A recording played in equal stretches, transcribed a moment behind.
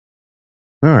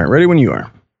All right, ready when you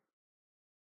are.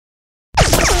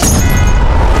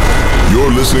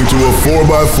 You're listening to a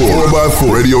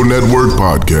 4x4 Radio Network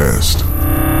podcast.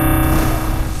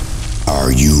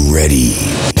 Are you ready?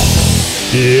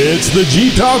 It's the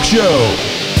Jeep Talk Show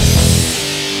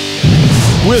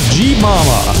with Jeep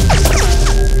Mama,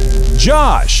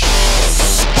 Josh,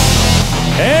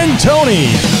 and Tony.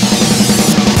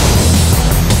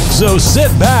 So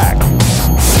sit back,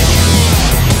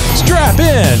 strap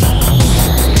in,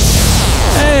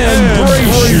 and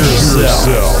brace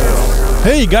yourself.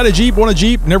 Hey, got a Jeep, want a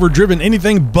Jeep, never driven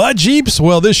anything but Jeeps?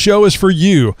 Well, this show is for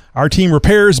you. Our team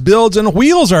repairs, builds, and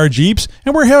wheels our Jeeps,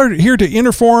 and we're here to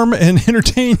inform and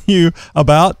entertain you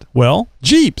about, well,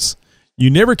 Jeeps. You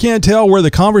never can tell where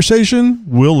the conversation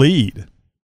will lead.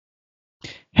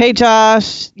 Hey,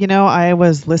 Josh. You know, I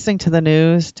was listening to the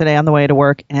news today on the way to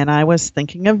work, and I was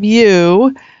thinking of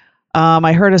you.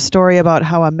 I heard a story about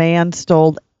how a man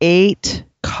stole 8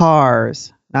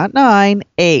 cars. Not 9,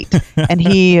 8. And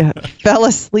he fell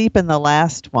asleep in the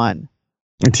last one.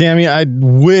 Tammy, I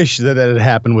wish that had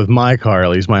happened with my car,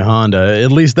 at least my Honda.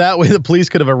 At least that way the police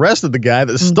could have arrested the guy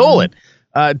that stole it.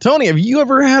 Tony, have you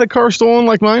ever had a car stolen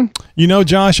like mine? You know,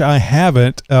 Josh, I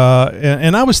haven't.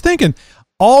 And I was thinking,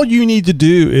 all you need to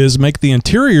do is make the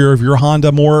interior of your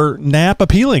Honda more nap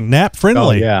appealing, nap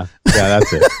friendly. Oh, yeah,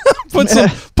 that's it.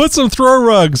 put some throw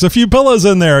rugs, a few pillows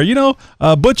in there,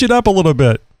 butch it up a little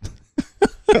bit.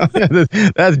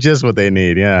 That's just what they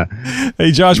need, yeah.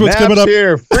 Hey, Josh, what's naps coming up?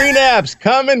 Here, free naps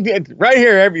coming right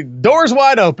here. Every door's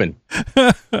wide open.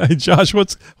 Hey, Josh,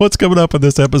 what's coming up in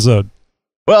this episode?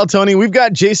 Well, Tony, we've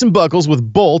got Jason Buckles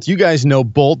with Bolt. You guys know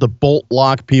Bolt, the Bolt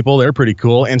lock people. They're pretty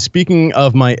cool. And speaking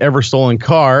of my ever-stolen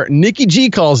car, Nikki G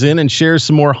calls in and shares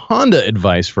some more Honda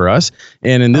advice for us.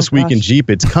 And in This Week in Jeep,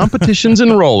 it's competitions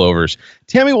and rollovers.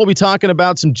 Tammy will be talking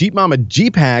about some Jeep Mama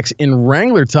Jeep hacks in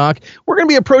Wrangler Talk. We're going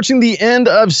to be approaching the end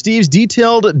of Steve's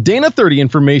detailed Dana 30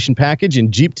 information package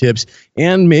and Jeep tips,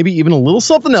 and maybe even a little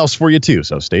something else for you, too.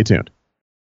 So stay tuned.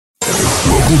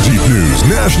 Local Jeep news,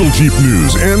 national Jeep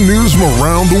news, and news from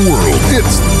around the world.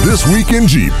 It's This Week in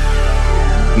Jeep.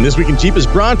 And This Week in Jeep is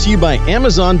brought to you by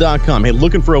Amazon.com. Hey,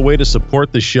 looking for a way to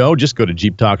support the show? Just go to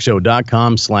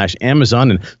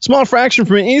JeepTalkShow.com/Amazon, and a small fraction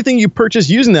from anything you purchase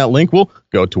using that link will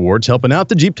go towards helping out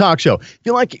the Jeep Talk Show. If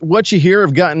you like what you hear,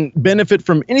 have gotten benefit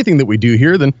from anything that we do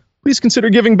here, then please consider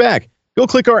giving back. Go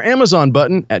click our Amazon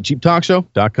button at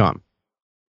JeepTalkShow.com.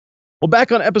 Well,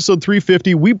 back on episode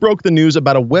 350, we broke the news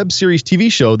about a web series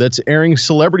TV show that's airing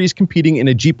celebrities competing in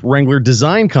a Jeep Wrangler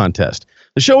design contest.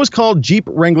 The show is called Jeep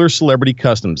Wrangler Celebrity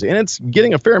Customs, and it's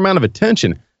getting a fair amount of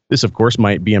attention. This, of course,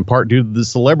 might be in part due to the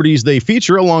celebrities they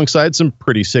feature alongside some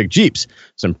pretty sick Jeeps.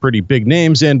 Some pretty big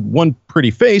names and one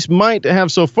pretty face might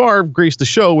have so far graced the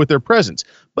show with their presence.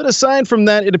 But aside from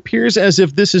that, it appears as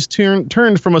if this has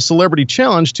turned from a celebrity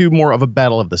challenge to more of a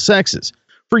battle of the sexes.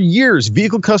 For years,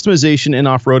 vehicle customization and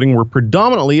off-roading were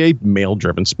predominantly a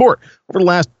male-driven sport. Over the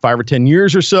last 5 or 10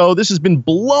 years or so, this has been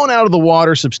blown out of the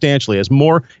water substantially as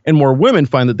more and more women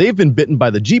find that they've been bitten by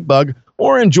the Jeep bug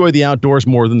or enjoy the outdoors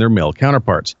more than their male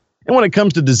counterparts. And when it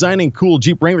comes to designing cool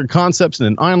Jeep Wrangler concepts in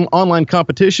an online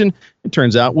competition, it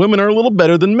turns out women are a little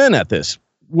better than men at this.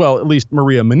 Well, at least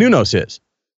Maria Menounos is.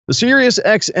 The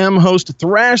SiriusXM host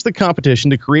thrashed the competition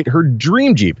to create her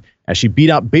dream Jeep as she beat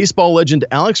out baseball legend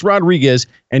Alex Rodriguez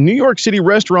and New York City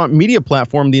restaurant media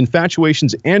platform The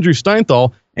Infatuation's Andrew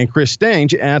Steinthal and Chris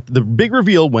Stange at the big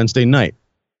reveal Wednesday night.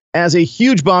 As a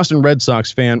huge Boston Red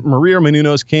Sox fan, Maria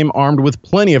Menounos came armed with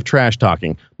plenty of trash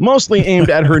talking, mostly aimed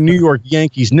at her New York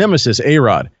Yankees nemesis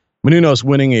A-Rod. Menounos'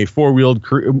 winning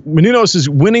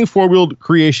four-wheeled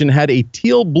creation had a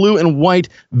teal, blue, and white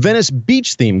Venice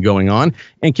Beach theme going on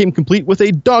and came complete with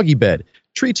a doggy bed,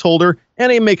 treats holder,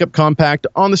 and a makeup compact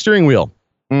on the steering wheel.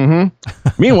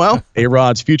 Meanwhile,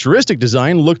 A-Rod's futuristic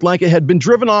design looked like it had been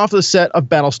driven off the set of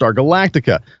Battlestar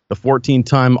Galactica. The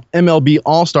 14-time MLB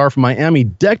All-Star from Miami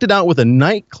decked it out with a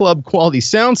nightclub-quality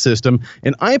sound system,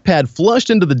 an iPad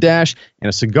flushed into the dash, and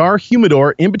a cigar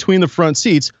humidor in between the front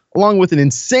seats, along with an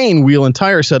insane wheel and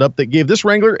tire setup that gave this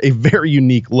Wrangler a very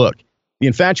unique look. The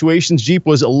Infatuation's Jeep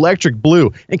was electric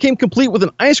blue and came complete with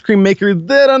an ice cream maker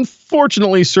that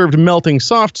unfortunately served melting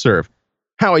soft serve.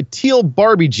 How a teal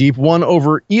Barbie Jeep won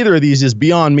over either of these is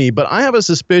beyond me, but I have a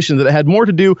suspicion that it had more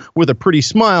to do with a pretty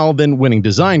smile than winning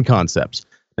design concepts.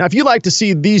 Now, if you'd like to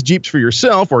see these Jeeps for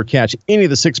yourself or catch any of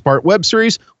the 6-part web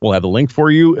series, we'll have the link for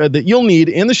you that you'll need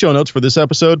in the show notes for this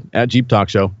episode at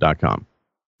JeepTalkShow.com.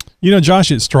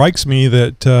 Josh, it strikes me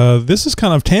that this is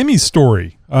kind of Tammy's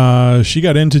story. She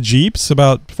got into Jeeps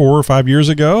about 4 or 5 years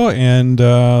ago, and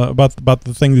about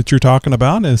the thing that you're talking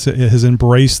about has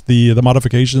embraced the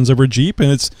modifications of her Jeep,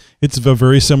 and it's a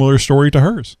very similar story to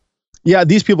hers. Yeah,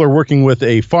 these people are working with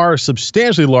a far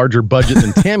substantially larger budget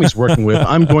than Tammy's working with.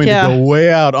 I'm going to go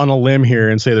way out on a limb here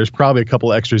and say there's probably a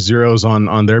couple extra zeros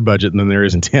on their budget than there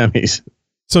is in Tammy's.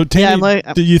 So, Tammy,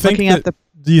 do you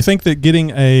think that getting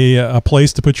a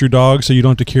place to put your dog so you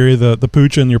don't have to carry the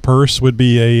pooch in your purse would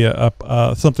be a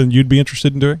something you'd be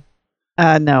interested in doing?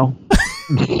 No.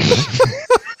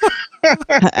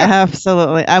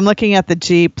 Absolutely. I'm looking at the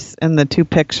Jeeps and the 2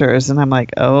 pictures, and I'm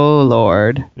like, oh,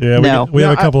 Lord. Yeah, we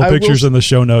have a couple of pictures in the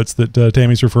show notes that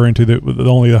Tammy's referring to that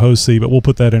only the hosts see, but we'll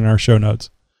put that in our show notes.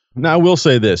 Now, I will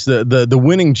say this. The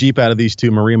winning Jeep out of these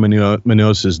two, Maria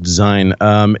Menounos' design,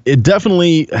 it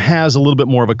definitely has a little bit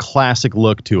more of a classic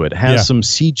look to it. It has some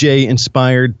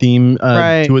CJ-inspired theme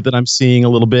to it that I'm seeing a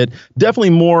little bit.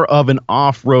 Definitely more of an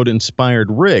off-road inspired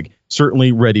rig,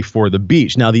 certainly ready for the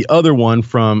beach. Now, the other one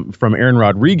from Aaron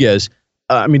Rodriguez,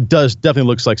 definitely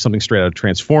looks like something straight out of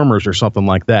Transformers or something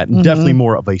like that. Mm-hmm. Definitely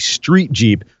more of a street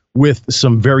Jeep with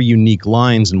some very unique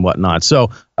lines and whatnot. So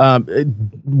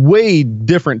way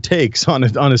different takes on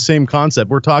a same concept.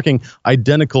 We're talking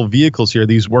identical vehicles here.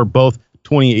 These were both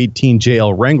 2018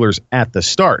 JL Wranglers at the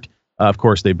start. Of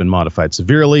course, they've been modified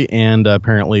severely, and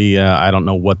apparently, I don't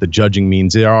know what the judging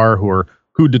means they are,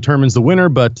 who determines the winner,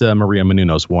 but Maria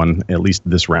Menounos won at least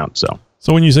this round. So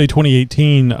when you say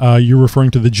 2018, you're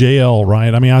referring to the JL,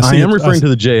 right? I am referring to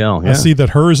the JL. Yeah. I see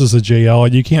that hers is a JL,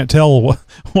 and you can't tell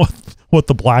what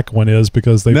the black one is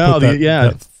because they put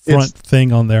that front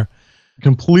thing on there.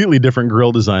 Completely different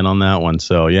grille design on that one.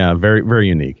 So yeah, very, very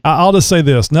unique. I'll just say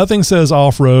this. Nothing says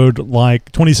off-road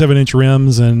like 27-inch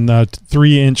rims and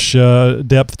 3-inch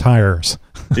depth tires.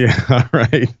 Yeah,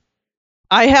 right.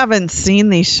 I haven't seen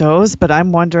these shows, but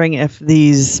I'm wondering if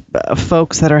these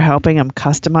folks that are helping them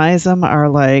customize them are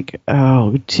like,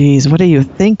 oh, geez, what are you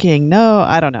thinking? No,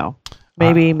 I don't know.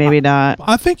 Maybe not.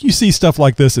 I think you see stuff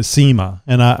like this at SEMA,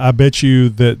 and I bet you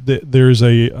that there's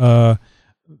a,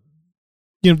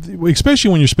 especially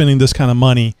when you're spending this kind of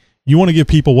money, you want to give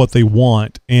people what they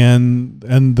want, and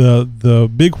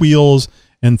the big wheels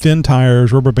and thin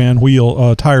tires, rubber band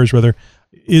tires rather,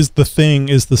 is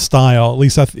the style. At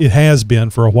least it has been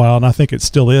for a while, and I think it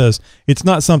still is. It's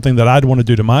not something that I'd want to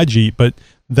do to my Jeep, but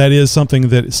that is something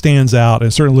that stands out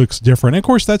and certainly looks different. And of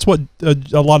course, that's what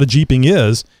a lot of Jeeping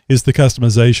is the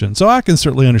customization. So I can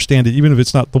certainly understand it, even if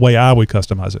it's not the way I would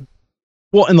customize it.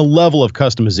 Well, and the level of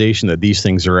customization that these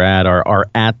things are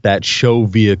at that show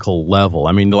vehicle level.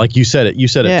 I mean, like you said it,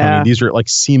 Tony. These are like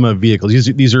SEMA vehicles.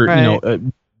 These are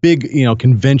big,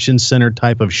 convention center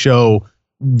type of show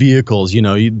vehicles,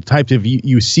 types of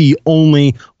you see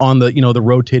only on the the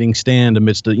rotating stand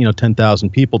amidst 10,000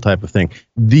 people type of thing.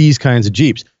 These kinds of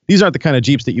Jeeps, these aren't the kind of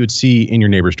Jeeps that you would see in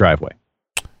your neighbor's driveway.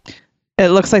 It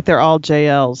looks like they're all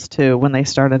JLs too when they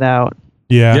started out.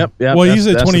 Yeah. Yep. Well, he's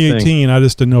at 2018. I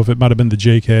just didn't know if it might have been the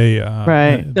JK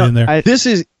right in there. This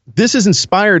is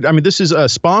inspired. I mean, this is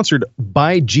sponsored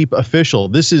by Jeep Official.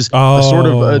 This is a sort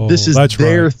of this is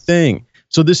their thing.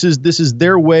 So this is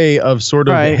their way of sort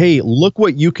of, hey, look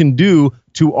what you can do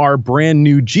to our brand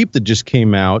new Jeep that just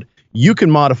came out. You can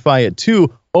modify it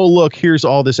too. Oh, look, here's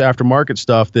all this aftermarket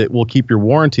stuff that will keep your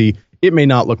warranty. It may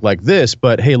not look like this,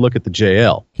 but hey, look at the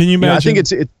JL. Can you imagine? I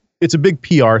think it's a big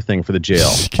PR thing for the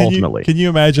JL, ultimately. Can you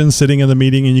imagine sitting in the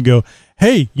meeting and you go,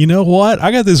 hey, you know what?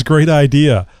 I got this great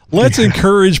idea. Let's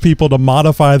encourage people to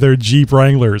modify their Jeep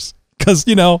Wranglers. Because,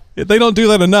 they don't do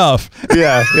that enough.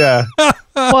 Yeah.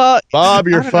 Well, Bob,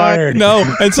 you're fired. No.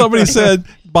 And somebody said,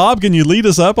 Bob, can you lead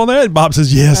us up on that? And Bob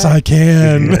says, yes, I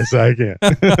can. Yes, I can.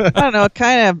 I don't know.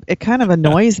 It kind of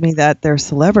annoys me that they're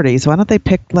celebrities. Why don't they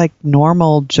pick like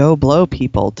normal Joe Blow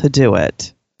people to do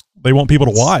it? They want people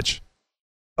to watch.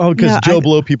 Oh, because Joe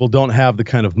Blow people don't have the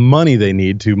kind of money they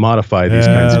need to modify these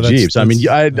kinds of Jeeps. I mean,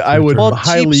 I would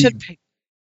highly...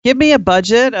 Give me a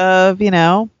budget of,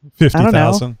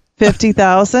 $50,000.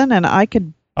 50,000, and I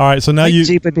could. All right, so now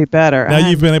Jeep would be better. Now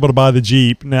you've been able to buy the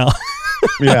Jeep. Now,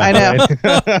 yeah, I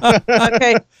know.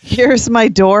 Okay, here's my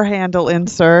door handle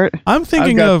insert. I'm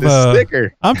thinking of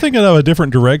sticker. I'm thinking of a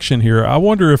different direction here. I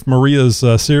wonder if Maria's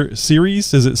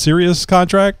Sirius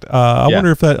contract. I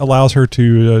wonder if that allows her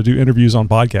to do interviews on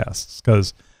podcasts,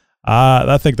 because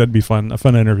I think that'd be a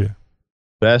fun interview.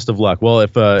 Best of luck. Well,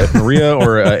 if Maria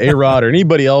or A-Rod or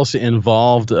anybody else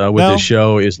involved with this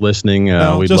show is listening,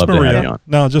 we'd love to have you on.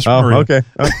 No, just Maria. Okay.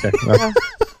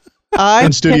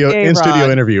 in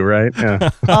studio interview, right?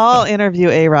 Yeah. I'll interview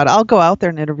A-Rod. I'll go out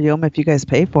there and interview him if you guys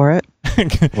pay for it.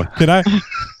 Can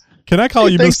Can I call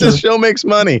you thinks Mr. This show makes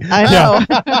money. I know.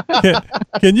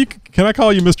 Can I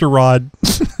call you Mr. Rod?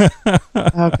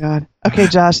 Oh, God. Okay,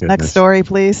 Josh, next story,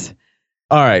 please.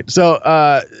 All right.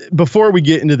 So before we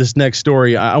get into this next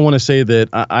story, I want to say that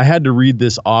I had to read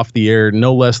this off the air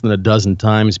no less than a dozen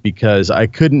times because I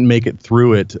couldn't make it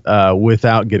through it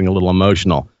without getting a little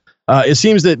emotional. It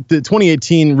seems that the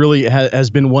 2018 really has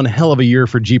been one hell of a year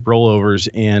for Jeep rollovers,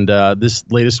 and this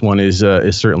latest one is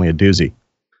certainly a doozy.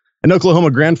 An Oklahoma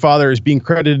grandfather is being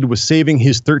credited with saving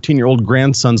his 13-year-old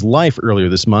grandson's life earlier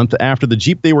this month after the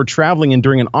Jeep they were traveling in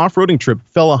during an off-roading trip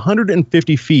fell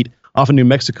 150 feet off a New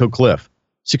Mexico cliff.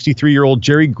 63-year-old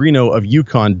Jerry Greeno of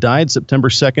Yukon died September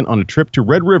 2nd on a trip to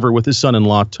Red River with his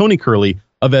son-in-law, Tony Curley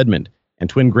of Edmond, and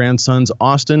twin grandsons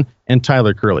Austin and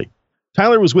Tyler Curley.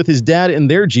 Tyler was with his dad in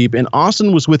their Jeep, and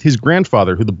Austin was with his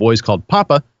grandfather, who the boys called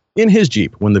Papa, in his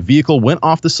Jeep when the vehicle went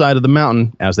off the side of the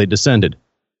mountain as they descended.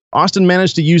 Austin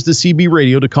managed to use the CB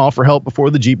radio to call for help before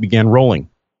the Jeep began rolling.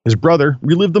 His brother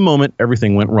relived the moment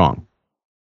everything went wrong.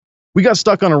 We got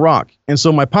stuck on a rock, and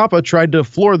so my papa tried to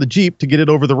floor the Jeep to get it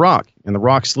over the rock, and the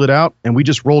rock slid out, and we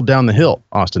just rolled down the hill,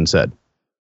 Austin said.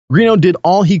 Greeno did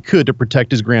all he could to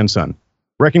protect his grandson.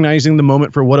 Recognizing the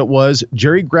moment for what it was,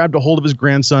 Jerry grabbed a hold of his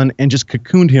grandson and just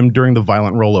cocooned him during the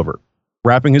violent rollover.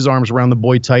 Wrapping his arms around the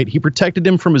boy tight, he protected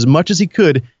him from as much as he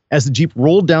could as the Jeep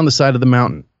rolled down the side of the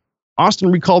mountain.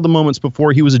 Austin recalled the moments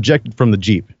before he was ejected from the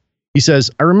Jeep. He says,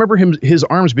 "I remember his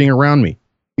arms being around me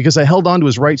because I held onto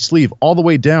his right sleeve all the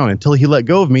way down until he let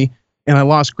go of me and I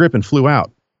lost grip and flew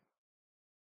out."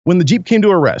 When the Jeep came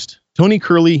to a rest, Tony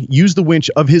Curley used the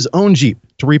winch of his own Jeep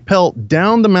to rappel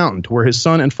down the mountain to where his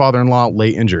son and father-in-law lay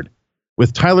injured.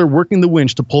 With Tyler working the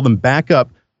winch to pull them back up,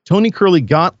 Tony Curley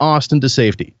got Austin to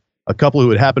safety. A couple who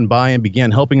had happened by and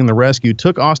began helping in the rescue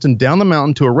took Austin down the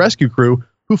mountain to a rescue crew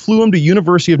who flew him to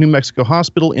University of New Mexico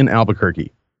Hospital in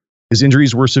Albuquerque. His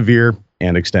injuries were severe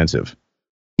and extensive.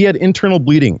 He had internal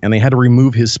bleeding and they had to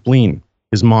remove his spleen,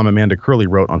 his mom Amanda Curley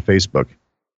wrote on Facebook.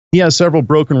 He has several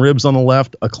broken ribs on the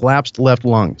left, a collapsed left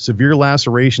lung, severe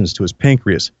lacerations to his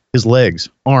pancreas, his legs,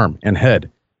 arm, and head.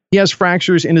 He has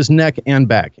fractures in his neck and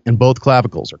back, and both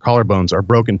clavicles or collarbones are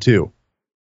broken too.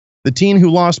 The teen who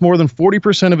lost more than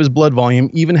 40% of his blood volume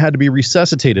even had to be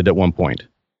resuscitated at one point.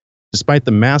 Despite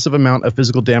the massive amount of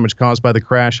physical damage caused by the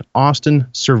crash, Austin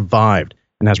survived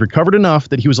and has recovered enough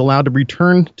that he was allowed to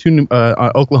return to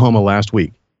Oklahoma last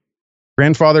week.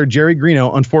 Grandfather Jerry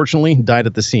Greeno unfortunately died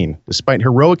at the scene, despite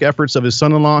heroic efforts of his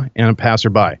son-in-law and a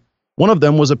passerby. One of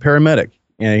them was a paramedic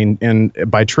and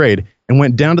by trade and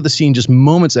went down to the scene just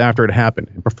moments after it happened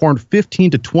and performed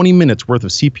 15 to 20 minutes worth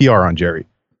of CPR on Jerry.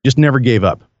 Just never gave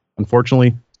up.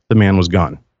 Unfortunately, the man was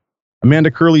gone.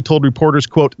 Amanda Curley told reporters,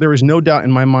 quote, "There is no doubt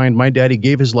in my mind my daddy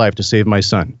gave his life to save my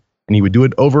son, and he would do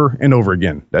it over and over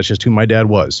again. That's just who my dad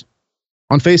was."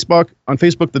 On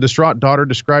Facebook, the distraught daughter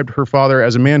described her father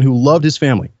as a man who loved his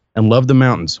family and loved the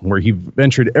mountains, where he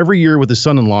ventured every year with his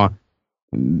son-in-law.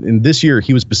 And this year,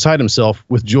 he was beside himself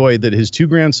with joy that his two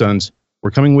grandsons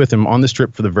were coming with him on this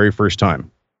trip for the very first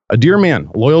time. A dear man,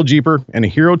 a loyal Jeeper, and a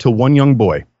hero to one young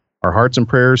boy. Our hearts and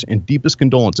prayers and deepest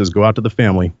condolences go out to the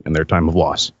family in their time of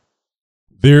loss.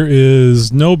 There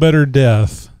is no better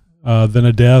death than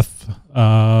a death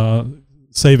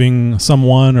saving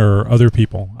someone or other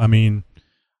people. I mean,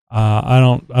 I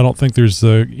don't think there's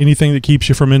anything that keeps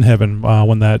you from in heaven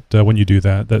when you do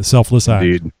that selfless act.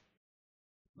 Indeed.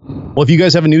 Well, if you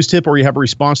guys have a news tip or you have a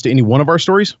response to any one of our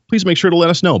stories, please make sure to let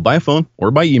us know by phone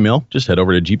or by email. Just head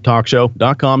over to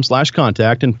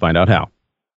jeeptalkshow.com/contact and find out how.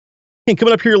 And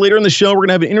coming up here later in the show, we're going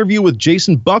to have an interview with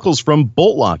Jason Buckles from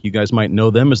Bolt Lock. You guys might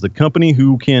know them as the company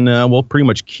who can, pretty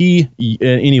much key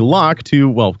any lock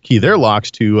to, key their locks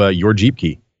to your Jeep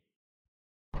key.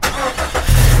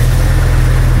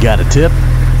 Got a tip?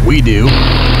 We do.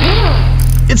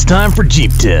 It's time for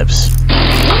Jeep Tips.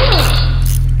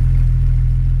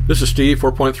 This is Steve,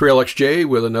 4.3 LXJ,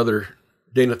 with another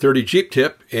Dana 30 Jeep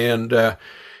tip. And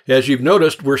as you've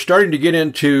noticed, we're starting to get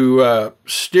into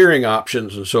steering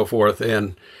options and so forth.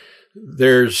 And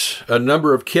there's a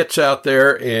number of kits out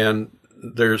there, and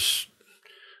there's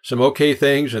some okay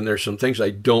things, and there's some things I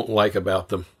don't like about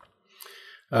them.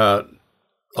 A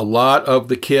lot of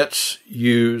the kits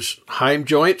use Heim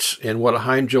joints, and what a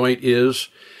Heim joint is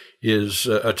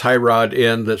a tie rod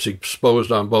end that's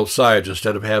exposed on both sides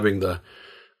instead of having the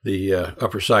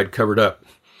upper side covered up.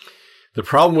 The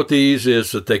problem with these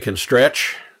is that they can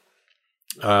stretch.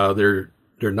 They're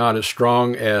not as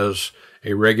strong as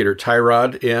a regular tie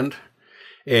rod end.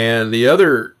 And the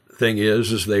other thing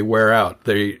is they wear out.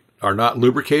 They are not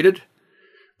lubricated.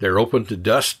 They're open to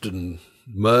dust and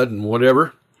mud and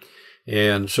whatever.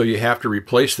 And so you have to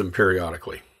replace them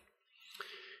periodically.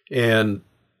 And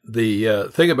the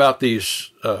thing about these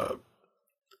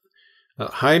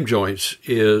Heim joints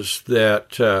is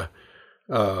that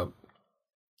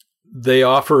they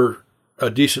offer a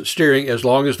decent steering as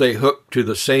long as they hook to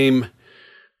the same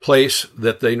place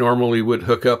that they normally would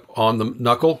hook up on the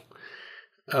knuckle,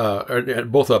 or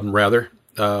both of them rather.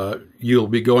 You'll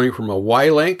be going from a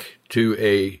Y-link to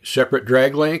a separate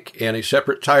drag link and a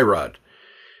separate tie rod.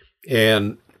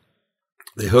 And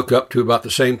they hook up to about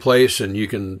the same place, and you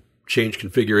can change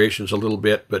configurations a little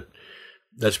bit, but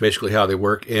that's basically how they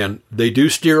work. And they do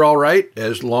steer all right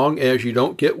as long as you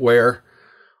don't get wear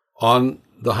on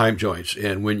the Heim joints.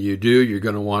 And when you do, you're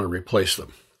going to want to replace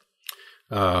them.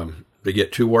 They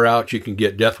get too wore out. You can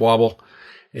get death wobble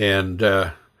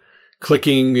and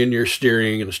clicking in your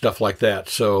steering and stuff like that.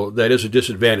 So that is a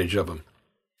disadvantage of them.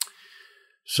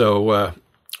 So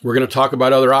we're going to talk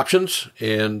about other options,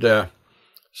 and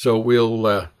so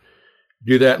we'll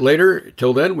do that later.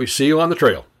 Till then, we see you on the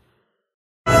trail.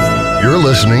 You're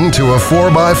listening to a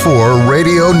 4x4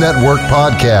 Radio Network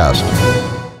podcast.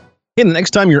 Hey, the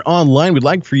next time you're online, we'd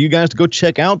like for you guys to go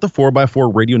check out the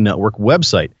 4x4 Radio Network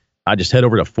website. Just head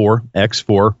over to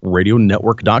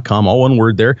 4x4radionetwork.com, all one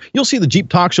word there. You'll see the Jeep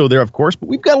Talk Show there, of course, but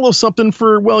we've got a little something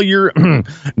for, well, your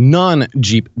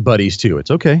non-Jeep buddies, too.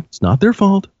 It's okay. It's not their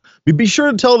fault. But be sure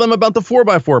to tell them about the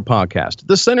 4x4 podcast,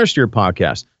 the Center Steer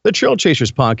podcast, the Trail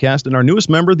Chasers podcast, and our newest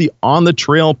member, the On the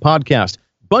Trail podcast.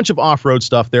 Bunch of off-road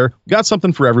stuff there. Got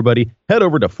something for everybody. Head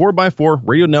over to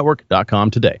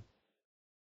 4x4radionetwork.com today.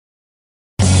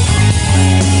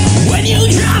 When you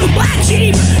drive a black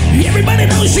Jeep, everybody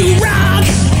knows you rock.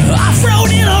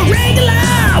 Off-road in a regular,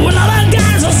 when all the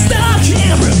guys are stuck.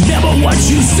 And remember what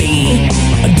you see,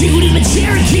 a dude in a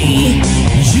Cherokee.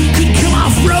 You could come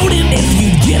off-roading if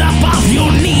you get up off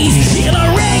your knees. In a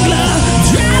regular,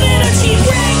 driving a Jeep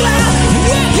Wrangler.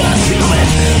 We're gonna come it,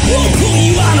 we'll pull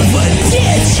you out of a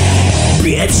ditch,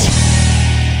 bitch.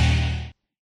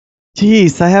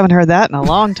 Jeez, I haven't heard that in a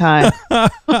long time. I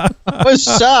was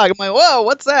shocked. I'm like, whoa,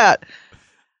 what's that?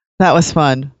 That was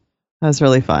fun. That was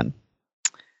really fun.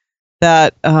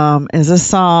 That is a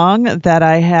song that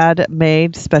I had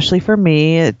made especially for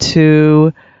me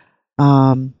to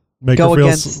make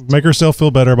herself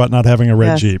feel better about not having a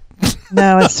red Jeep.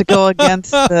 No, it's to go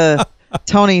against the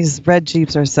Tony's Red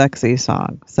Jeeps Are Sexy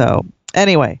song. So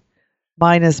anyway,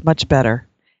 mine is much better.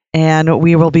 And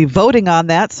we will be voting on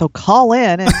that, so call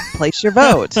in and place your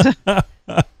vote.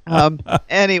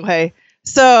 Anyway,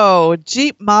 so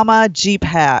Jeep Mama Jeep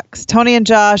Hacks. Tony and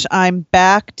Josh, I'm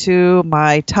back to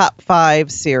my top 5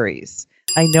 series.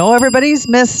 I know everybody's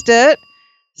missed it.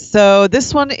 So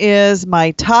this one is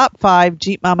my top 5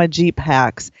 Jeep Mama Jeep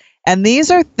Hacks. And these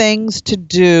are things to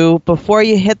do before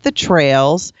you hit the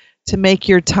trails to make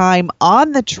your time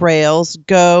on the trails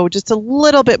go just a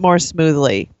little bit more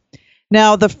smoothly.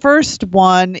 Now, the first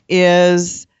one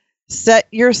is set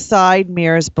your side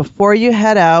mirrors before you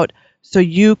head out so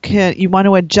you want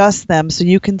to adjust them so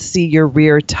you can see your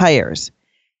rear tires.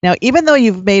 Now, even though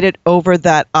you've made it over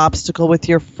that obstacle with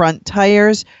your front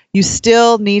tires, you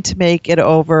still need to make it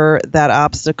over that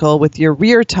obstacle with your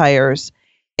rear tires.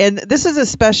 And this is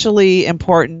especially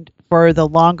important for the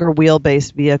longer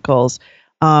wheelbase vehicles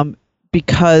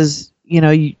because,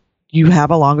 you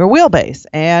have a longer wheelbase.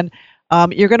 And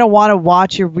you're going to want to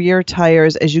watch your rear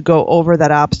tires as you go over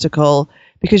that obstacle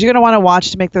because you're going to want to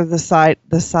watch to make the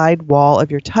side wall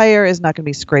of your tire is not going to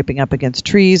be scraping up against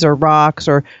trees or rocks,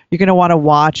 or you're going to want to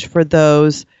watch for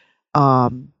those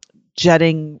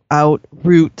jetting out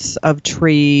roots of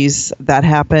trees that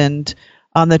happened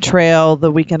on the trail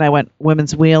the weekend I went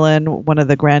women's wheeling. One of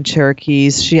the Grand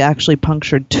Cherokees, she actually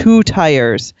punctured 2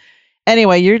 tires.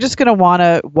 Anyway, you're just going to want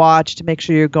to watch to make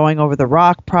sure you're going over the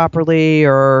rock properly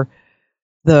or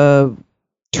the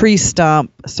tree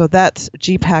stump. So that's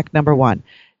Jeep hack number 1.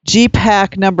 Jeep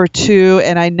hack number 2,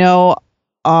 and I know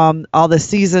all the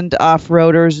seasoned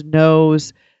off-roaders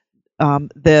knows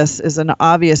this is an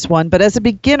obvious one, but as a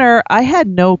beginner, I had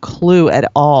no clue at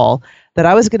all that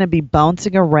I was going to be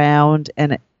bouncing around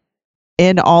and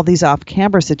in all these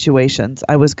off-camber situations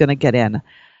I was going to get in.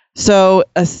 So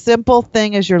a simple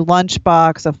thing is your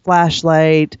lunchbox, a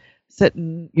flashlight,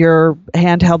 your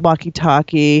handheld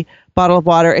walkie-talkie, bottle of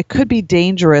water. It could be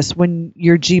dangerous when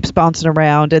your Jeep's bouncing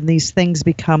around and these things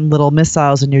become little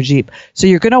missiles in your Jeep. So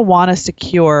you're going to want to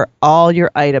secure all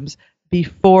your items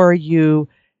before you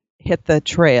hit the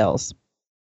trails.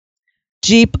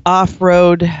 Jeep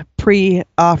off-road,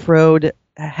 pre-off-road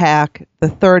hack, the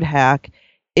third hack,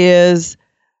 is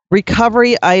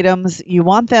recovery items. You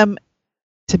want them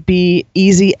to be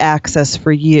easy access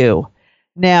for you.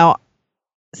 Now,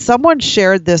 someone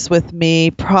shared this with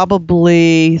me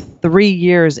probably 3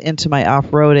 years into my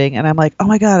off-roading, and I'm like, oh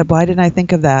my God, why didn't I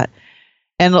think of that?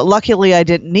 And luckily, I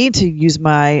didn't need to use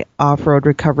my off-road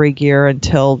recovery gear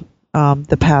until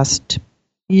the past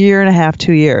year and a half,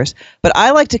 2 years. But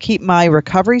I like to keep my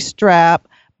recovery strap,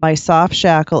 my soft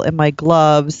shackle, and my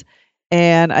gloves.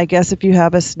 And I guess if you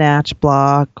have a snatch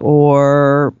block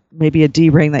or maybe a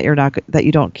D-ring that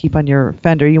you don't keep on your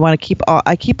fender, you want to keep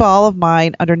I keep all of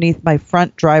mine underneath my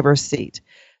front driver's seat.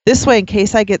 This way, in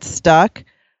case I get stuck,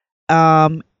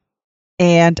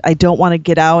 and I don't want to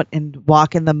get out and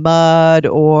walk in the mud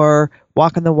or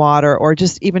walk in the water, or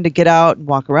just even to get out and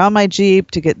walk around my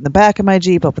Jeep, to get in the back of my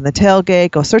Jeep, open the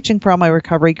tailgate, go searching for all my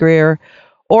recovery gear,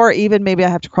 or even maybe I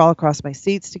have to crawl across my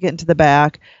seats to get into the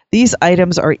back. These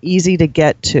items are easy to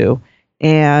get to,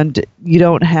 and you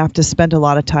don't have to spend a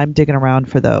lot of time digging around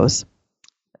for those.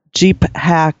 Jeep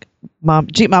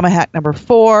Mama hack number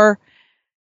 4.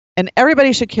 And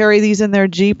everybody should carry these in their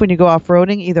Jeep when you go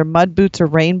off-roading, either mud boots or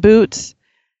rain boots.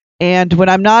 And when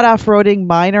I'm not off-roading,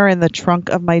 mine are in the trunk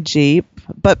of my Jeep.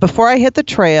 But before I hit the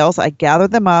trails, I gather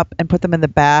them up and put them in the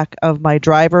back of my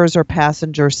driver's or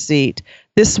passenger seat.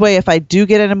 This way, if I do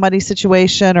get in a muddy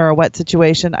situation or a wet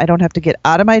situation, I don't have to get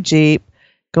out of my Jeep,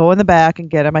 go in the back and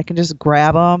get them. I can just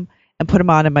grab them and put them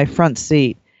on in my front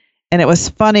seat. And it was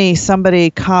funny, somebody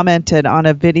commented on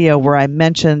a video where I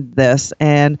mentioned this,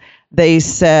 and they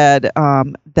said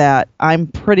that I'm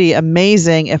pretty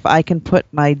amazing if I can put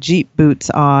my Jeep boots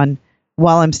on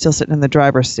while I'm still sitting in the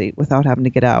driver's seat without having to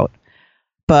get out.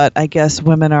 But I guess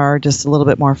women are just a little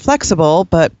bit more flexible.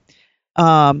 But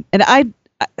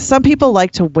some people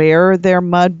like to wear their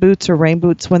mud boots or rain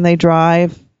boots when they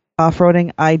drive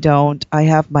off-roading. I don't. I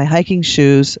have my hiking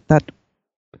shoes.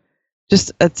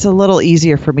 It's a little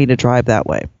easier for me to drive that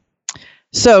way.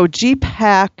 So Jeep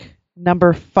hack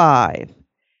number 5.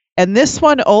 And this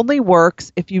one only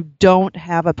works if you don't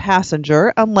have a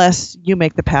passenger, unless you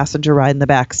make the passenger ride in the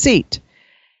back seat.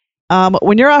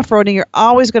 When you're off-roading, you're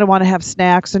always going to want to have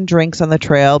snacks and drinks on the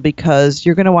trail because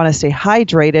you're going to want to stay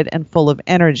hydrated and full of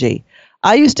energy.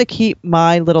 I used to keep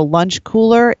my little lunch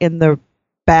cooler in the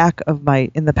back of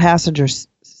in the passenger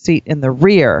seat in the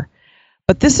rear.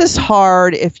 But this is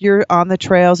hard if you're on the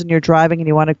trails and you're driving and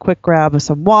you want to quick grab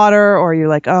some water, or you're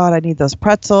like, oh, I need those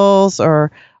pretzels,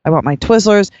 or I want my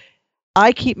Twizzlers.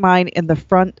 I keep mine in the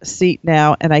front seat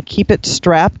now, and I keep it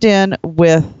strapped in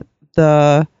with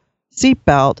the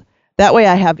seatbelt. That way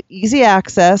I have easy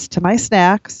access to my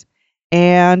snacks,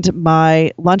 and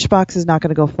my lunchbox is not going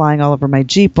to go flying all over my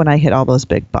Jeep when I hit all those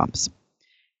big bumps.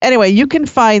 Anyway, you can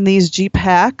find these Jeep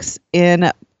hacks in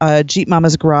a Jeep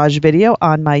Mama's Garage video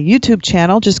on my YouTube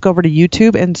channel. Just go over to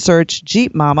YouTube and search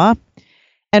Jeep Mama.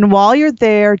 And while you're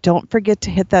there, don't forget to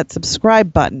hit that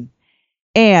subscribe button.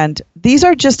 And these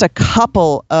are just a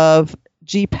couple of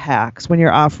Jeep hacks when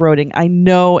you're off-roading. I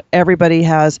know everybody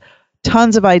has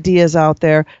tons of ideas out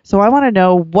there. So I want to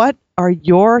know, what are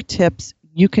your tips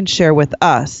you can share with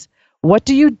us? What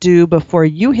do you do before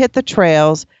you hit the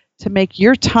trails to make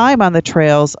your time on the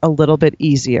trails a little bit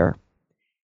easier?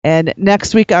 And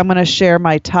next week, I'm going to share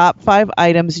my top 5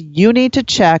 items you need to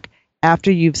check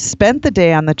after you've spent the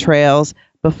day on the trails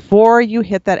before you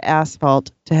hit that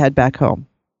asphalt to head back home.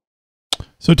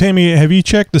 So, Tammy, have you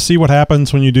checked to see what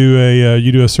happens when you do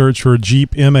a search for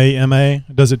Jeep MAMA?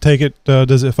 Does it take it?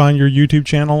 Does it find your YouTube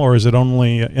channel, or is it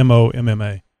only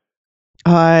MOMMA?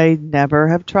 I never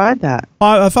have tried that.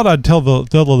 I thought I'd tell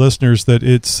the listeners that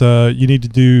it's you need to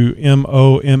do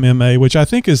MOMMA, which I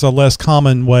think is a less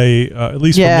common way. At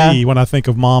least for me, when I think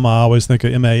of Mama, I always think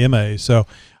of MAMA. So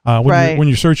when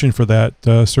you're searching for that,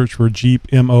 search for Jeep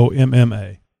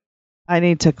MOMMA. I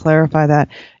need to clarify that.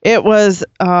 It was.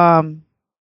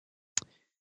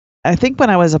 I think when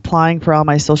I was applying for all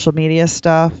my social media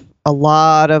stuff, a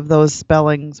lot of those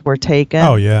spellings were taken.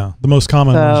 Oh, yeah. The most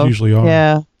common ones usually are.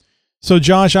 Yeah. So,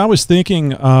 Josh, I was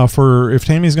thinking for if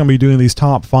Tammy's going to be doing these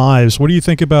top 5s, what do you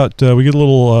think about we get a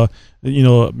little,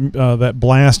 that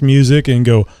blast music and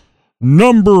go,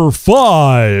 number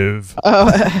 5.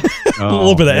 Oh. A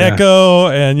little bit of echo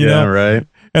and, you know. Right.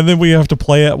 And then we have to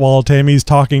play it while Tammy's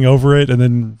talking over it and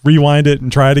then rewind it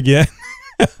and try it again.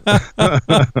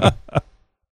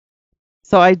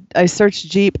 So I searched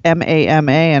Jeep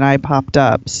MAMA and I popped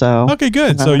up. So okay,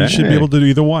 good. So you should be able to do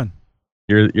either one.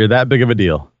 You're that big of a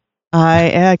deal.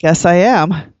 I guess I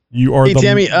am. You are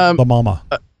Tammy, the mama.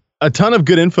 A ton of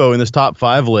good info in this top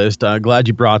 5 list. Glad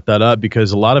you brought that up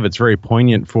because a lot of it's very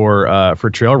poignant for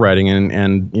trail riding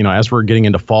and you know, as we're getting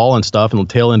into fall and stuff and the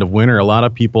tail end of winter, a lot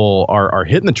of people are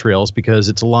hitting the trails because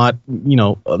it's a lot, you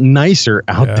know, nicer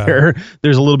out there.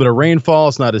 There's a little bit of rainfall.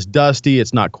 It's not as dusty.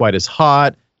 It's not quite as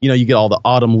hot. You get all the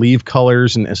autumn leaf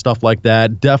colors and stuff like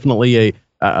that. Definitely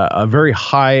a very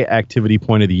high activity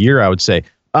point of the year, I would say.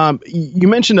 You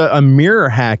mentioned a mirror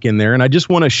hack in there, and I just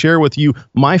want to share with you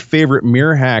my favorite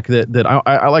mirror hack that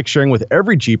I like sharing with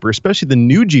every Jeeper, especially the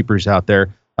new Jeepers out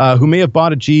there who may have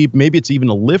bought a Jeep. Maybe it's even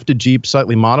a lifted Jeep,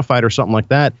 slightly modified or something like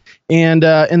that. And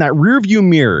in that rear view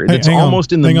mirror, it's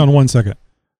almost in the... Hang on 1 second.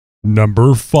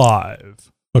 Number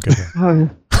 5. Okay.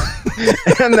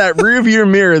 And that rear view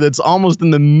mirror that's almost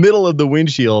in the middle of the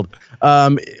windshield.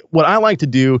 What I like to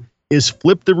do is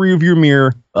flip the rear view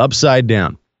mirror upside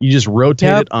down. You just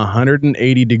rotate it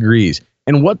 180 degrees.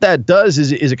 And what that does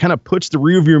is it kind of puts the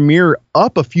rear view mirror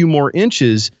up a few more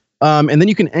inches, and then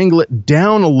you can angle it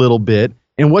down a little bit.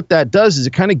 And what that does is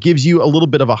it kind of gives you a little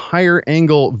bit of a higher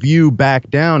angle view back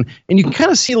down, and you can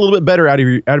kind of see a little bit better out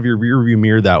of your rear view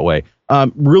mirror that way.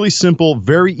 Really simple,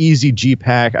 very easy Jeep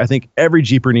hack. I think every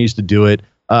Jeeper needs to do it.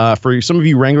 For some of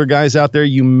you Wrangler guys out there,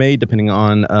 you may, depending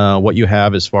on what you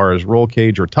have as far as roll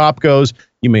cage or top goes,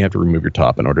 you may have to remove your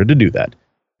top in order to do that.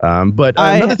 But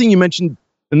another thing you mentioned,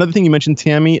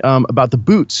 Tammy, about the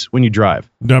boots when you drive.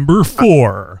 Number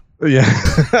 4. Yeah.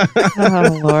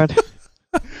 Oh, Lord.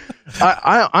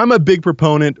 I'm a big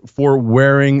proponent for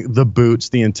wearing the boots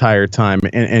the entire time.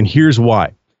 And here's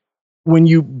why. When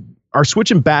you are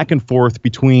switching back and forth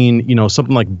between,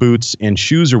 something like boots and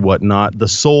shoes or whatnot, the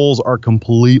soles are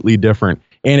completely different.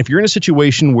 And if you're in a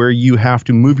situation where you have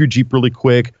to move your Jeep really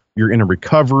quick, you're in a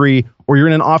recovery, or you're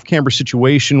in an off-camber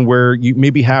situation where you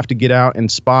maybe have to get out and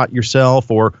spot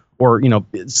yourself, or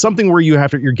something where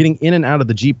you're getting in and out of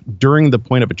the Jeep during the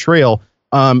point of a trail,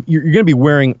 you're going to be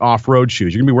wearing off-road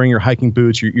shoes. You're going to be wearing your hiking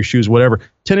boots, your shoes, whatever.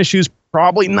 Tennis shoes,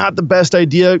 probably not the best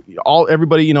idea.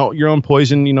 Everybody, your own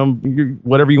poison,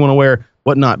 whatever you want to wear,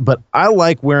 whatnot. But I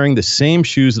like wearing the same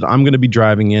shoes that I'm going to be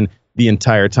driving in the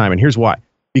entire time. And here's why.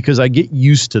 Because I get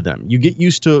used to them. You get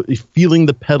used to feeling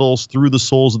the pedals through the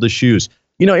soles of the shoes.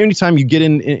 Anytime you get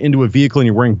into a vehicle and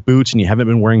you're wearing boots and you haven't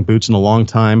been wearing boots in a long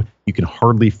time, you can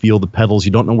hardly feel the pedals.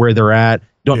 You don't know where they're at. You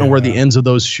don't know where the ends of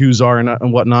those shoes are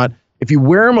and whatnot. If you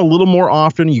wear them a little more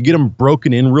often, you get them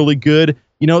broken in really good,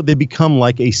 they become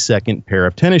like a second pair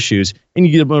of tennis shoes, and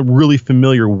you get them really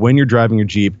familiar when you're driving your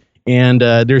Jeep. And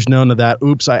there's none of that,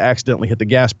 oops, I accidentally hit the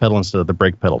gas pedal instead of the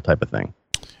brake pedal type of thing.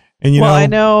 And I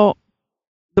know.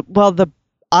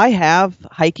 I have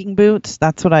hiking boots.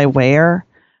 That's what I wear.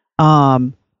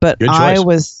 But I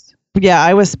was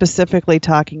specifically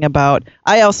talking about,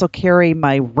 I also carry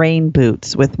my rain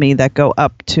boots with me that go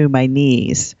up to my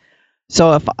knees.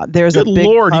 So if there's Good a big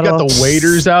Lord, puddle, you got the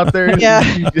waders out there. Yeah,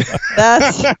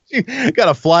 you got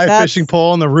a fly fishing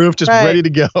pole on the roof, just ready to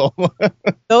go.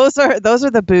 Those are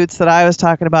the boots that I was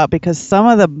talking about, because some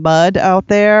of the mud out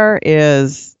there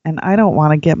is, and I don't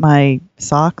want to get my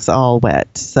socks all wet.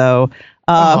 So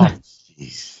I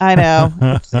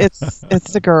know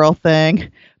it's a girl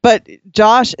thing, but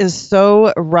Josh is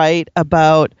so right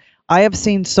about. I have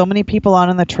seen so many people out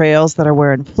on the trails that are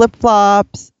wearing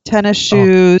flip-flops, tennis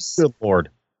shoes. Good Lord.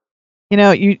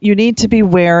 You need to be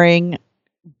wearing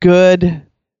good,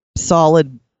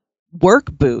 solid work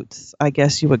boots, I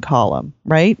guess you would call them,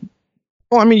 right?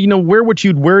 Well, I mean, wear what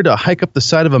you'd wear to hike up the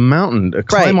side of a mountain, to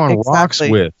climb on rocks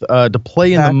with, to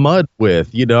play in the mud with.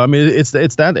 I mean, it's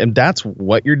that, and that's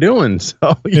what you're doing.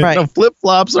 So, flip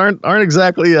flops aren't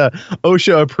exactly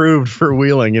OSHA approved for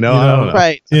wheeling. I don't know.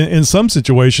 Right. In some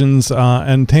situations,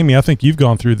 and Tammy, I think you've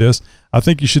gone through this. I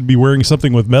think you should be wearing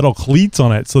something with metal cleats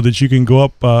on it so that you can go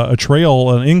up a trail,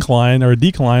 an incline or a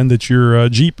decline that your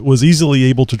Jeep was easily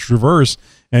able to traverse,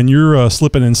 and you're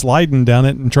slipping and sliding down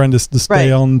it and trying to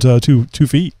stay on 2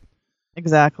 feet.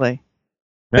 Exactly.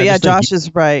 But yeah, Josh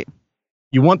is right.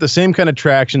 You want the same kind of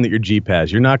traction that your Jeep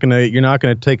has. You're not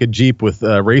gonna take a Jeep with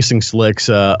racing slicks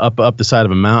up the side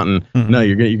of a mountain. Mm-hmm. No,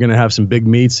 you're gonna have some big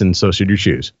meats, and so should your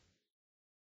shoes.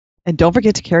 And don't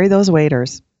forget to carry those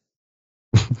waders.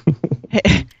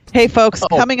 Hey, folks!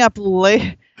 Coming up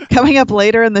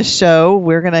later in the show,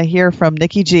 we're gonna hear from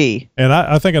Nikki G. And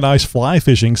I think a nice fly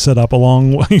fishing setup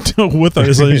along with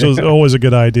us is always a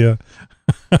good idea.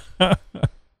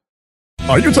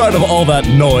 Are you tired of all that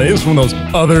noise from those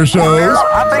other shows?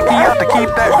 I think you have to keep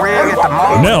that rig at the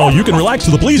moment. Now you can relax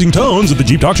to the pleasing tones of the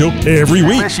Jeep Talk Show every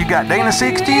week. Unless you got Dana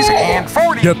 60s and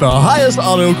 40s. Get the highest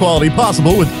audio quality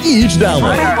possible with each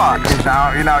download.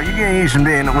 You can use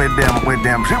them with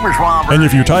them Super Swampers. And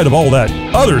if you're tired of all that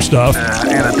other stuff,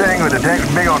 and a thing with the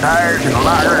big old tires and the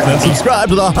lighter. Then subscribe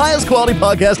to the highest quality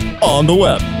podcast on the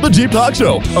web. The Jeep Talk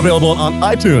Show, available on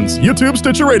iTunes, YouTube,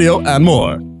 Stitcher Radio, and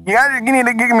more. You need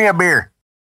to give me a beer.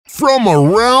 From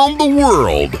around the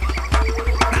world,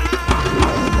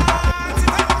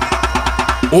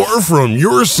 or from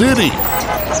your city,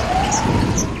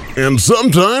 and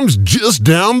sometimes just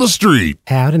down the street.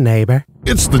 Howdy, neighbor.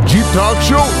 It's the Jeep Talk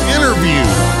Show interview.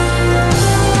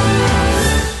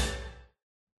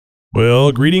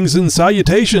 Well, greetings and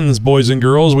salutations, boys and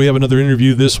girls. We have another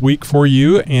interview this week for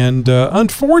you, and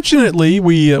unfortunately,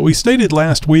 we stated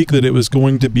last week that it was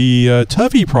going to be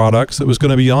Tuffy Products that was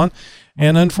going to be on,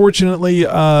 and unfortunately,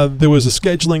 there was a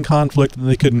scheduling conflict and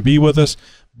they couldn't be with us.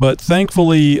 But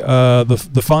thankfully,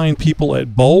 the fine people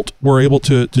at Bolt were able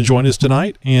to join us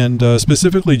tonight, and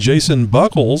specifically Jason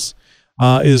Buckles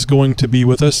is going to be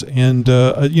with us. And,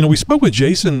 we spoke with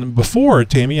Jason before,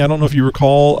 Tammy. I don't know if you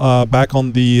recall back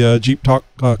on the Jeep Talk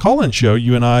call-in show,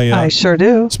 you and I sure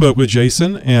do. Spoke with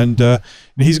Jason, and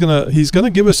he's gonna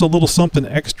give us a little something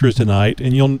extra tonight,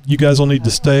 and you guys will need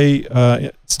to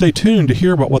stay tuned to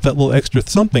hear about what that little extra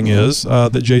something is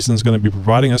that Jason's going to be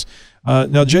providing us.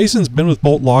 Now, Jason's been with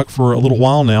Bolt Lock for a little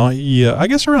while now. He, I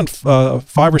guess, around 5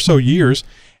 or so years.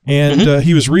 And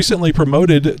he was recently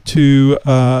promoted to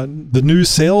the new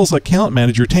sales account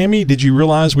manager. Tammy, did you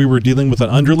realize we were dealing with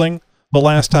an underling the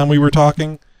last time we were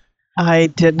talking? I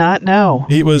did not know.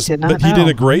 He did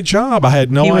a great job. I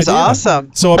had no idea. He was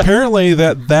awesome. So apparently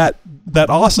that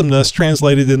awesomeness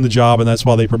translated in the job, and that's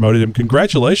why they promoted him.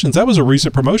 Congratulations. That was a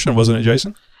recent promotion, wasn't it,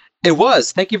 Jason? It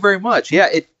was. Thank you very much. Yeah,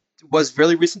 it was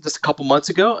really recent, just a couple months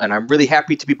ago, and I'm really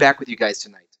happy to be back with you guys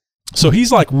tonight. So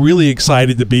he's like really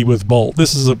excited to be with Bolt.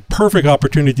 This is a perfect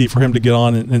opportunity for him to get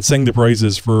on and sing the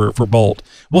praises for Bolt.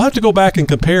 We'll have to go back and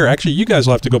compare. Actually, you guys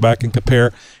will have to go back and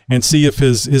compare and see if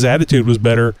his attitude was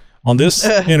better on this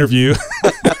interview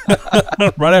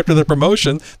right after the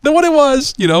promotion than what it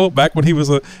was, back when he was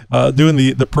doing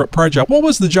the prior job. What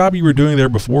was the job you were doing there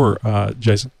before,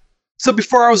 Jason? So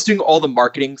before I was doing all the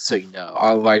marketing,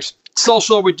 all of our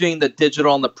social, we're doing the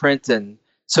digital and the print, and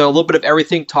so a little bit of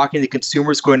everything, talking to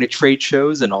consumers, going to trade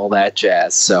shows and all that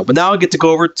jazz. So, but now I get to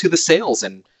go over to the sales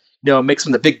and, make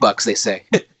some of the big bucks, they say.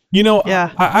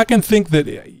 Yeah. I can think that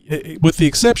with the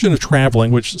exception of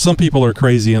traveling, which some people are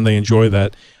crazy and they enjoy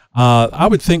that, I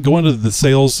would think going to the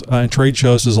sales and trade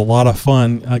shows is a lot of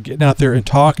fun, getting out there and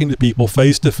talking to people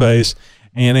face to face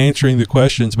and answering the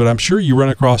questions. But I'm sure you run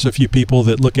across a few people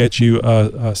that look at you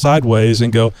sideways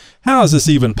and go, how is this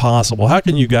even possible? How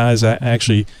can you guys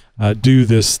actually do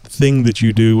this thing that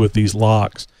you do with these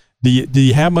locks? Do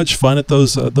you have much fun at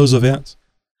those events?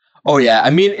 Oh yeah, I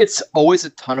mean, it's always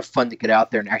a ton of fun to get out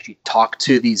there and actually talk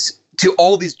to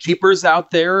all these Jeepers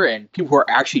out there and people who are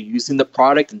actually using the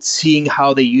product and seeing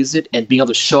how they use it and being able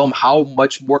to show them how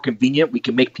much more convenient we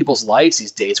can make people's lives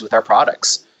these days with our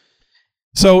products.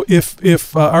 So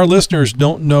if our listeners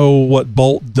don't know what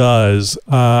Bolt does,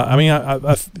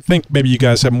 I think maybe you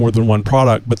guys have more than one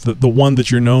product, but the one that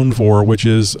you're known for, which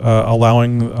is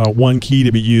allowing one key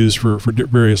to be used for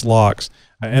various locks,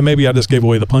 and maybe I just gave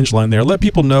away the punchline there. Let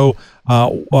people know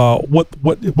what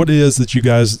it is that you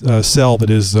guys sell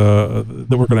that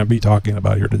we're going to be talking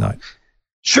about here tonight.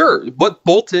 Sure. What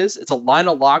Bolt is, it's a line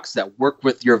of locks that work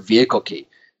with your vehicle key.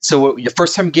 So the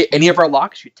first time you get any of our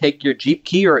locks, you take your Jeep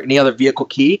key or any other vehicle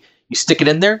key, you stick it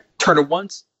in there, turn it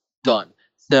once, done.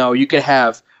 So you can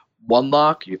have one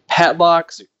lock, your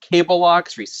padlocks, your cable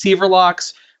locks, receiver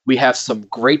locks. We have some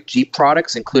great Jeep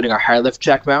products, including our high lift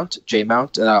jack mount, J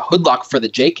mount, and a hood lock for the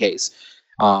J case,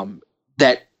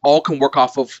 that all can work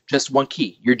off of just one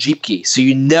key, your Jeep key. So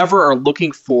you never are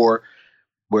looking for,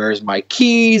 where's my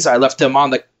keys? I left them on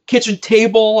the kitchen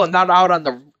table and not out on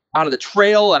the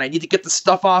trail, and I need to get the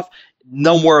stuff off.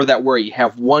 No more of that worry. You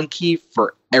have one key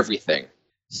for everything.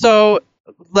 So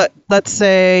let's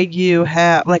say you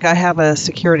have, I have a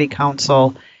security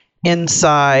console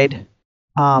inside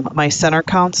my center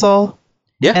console,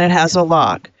 and it has a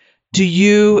lock. Do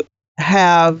you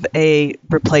have a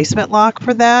replacement lock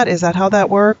for that? Is that how that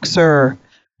works, or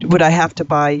would I have to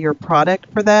buy your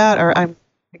product for that? Or I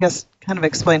guess kind of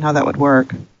explain how that would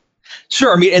work.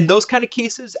 Sure. I mean, in those kind of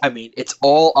cases, it's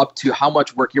all up to how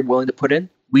much work you're willing to put in.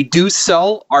 We do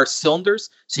sell our cylinders,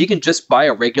 so you can just buy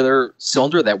a regular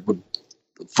cylinder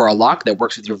for a lock that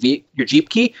works with your Jeep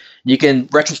key. You can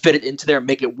retrofit it into there and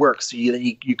make it work, so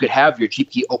you could have your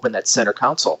Jeep key open that center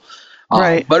console.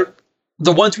 Right. But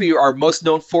the ones we are most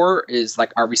known for is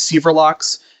like our receiver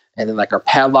locks, and then like our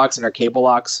padlocks and our cable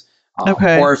locks.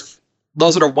 Or if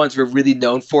those are the ones we're really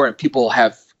known for, and people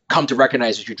have come to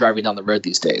recognize as you're driving down the road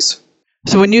these days.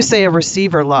 So when you say a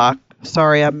receiver lock,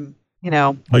 sorry, I'm,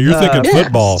 Oh, you're thinking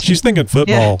football. She's thinking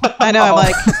football. Yeah, I know. I'm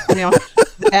like,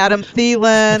 Adam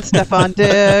Thielen, Stephon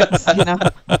Diggs,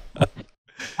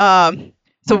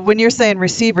 So when you're saying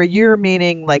receiver, you're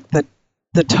meaning like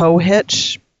the tow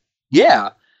hitch?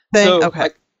 Yeah. Thing? So, okay.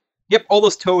 Yep, all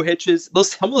those tow hitches.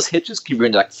 Some of those hitches can be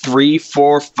like $300,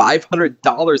 $400,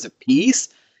 $500 a piece.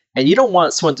 and you don't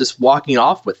want someone just walking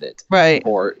off with it. Right.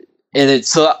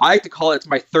 So I like to call it's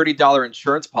my $30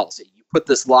 insurance policy. You put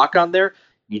this lock on there,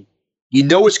 you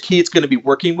know which key it's going to be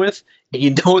working with, and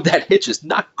you know that hitch is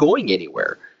not going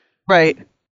anywhere. Right.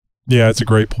 Yeah, that's a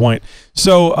great point.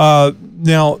 So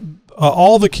now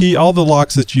all the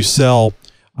locks that you sell,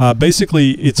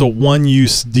 basically it's a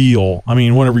one-use deal. I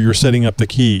mean, whenever you're setting up the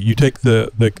key, you take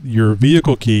your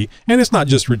vehicle key, and it's not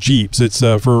just for Jeeps. It's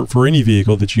for any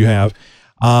vehicle that you have.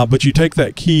 But you take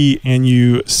that key and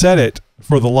you set it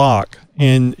for the lock.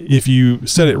 And if you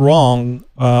set it wrong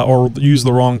or use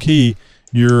the wrong key,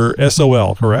 you're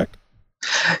SOL, correct?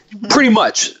 Pretty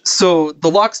much. So the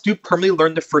locks do permanently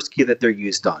learn the first key that they're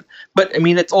used on. But I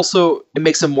mean, it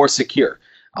makes them more secure.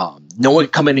 No one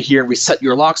can come in here and reset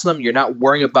your locks on them. You're not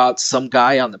worrying about some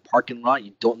guy on the parking lot.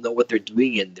 You don't know what they're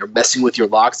doing, and they're messing with your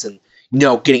locks and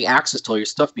getting access to all your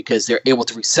stuff because they're able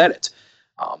to reset it.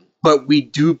 But we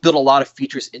do build a lot of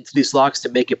features into these locks to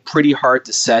make it pretty hard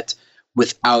to set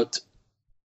without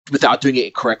doing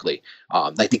it correctly.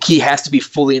 Like the key has to be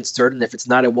fully inserted, and if it's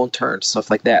not, it won't turn, stuff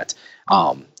like that.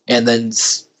 And then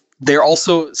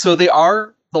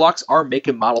the locks are make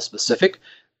and model specific.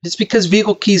 It's because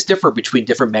vehicle keys differ between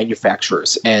different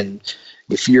manufacturers. And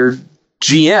if you're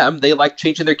GM, they like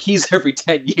changing their keys every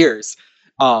 10 years.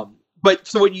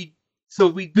 So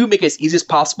we do make it as easy as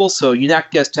possible. So you're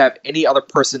not just to have any other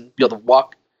person be able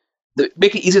to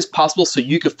make it easy as possible so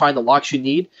you can find the locks you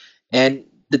need. And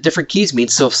the different keys mean,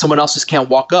 so if someone else just can't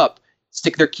walk up,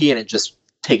 stick their key in and just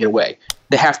take it away.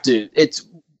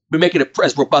 We make it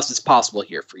as robust as possible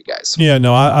here for you guys. Yeah,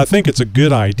 no, I think it's a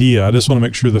good idea. I just want to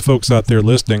make sure the folks out there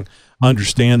listening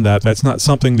understand that that's not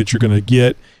something that you're going to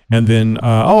get and then,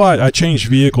 I changed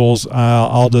vehicles.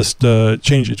 I'll just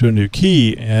change it to a new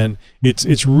key. And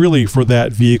it's really for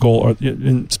that vehicle,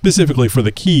 and specifically for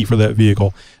the key for that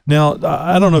vehicle. Now,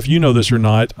 I don't know if you know this or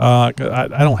not. I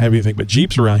don't have anything but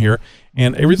Jeeps around here.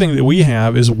 And everything that we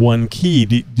have is one key.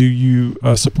 Do you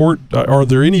support? Are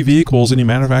there any vehicles, any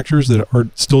manufacturers that are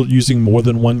still using more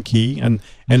than one key? And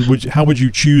how would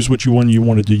you choose which one you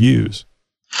wanted to use?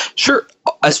 Sure.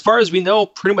 As far as we know,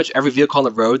 pretty much every vehicle on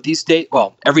the road these days,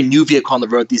 every new vehicle on the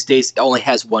road these days only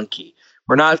has one key.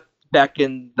 We're not back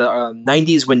in the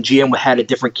 90s when GM had a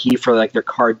different key for like their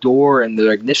car door and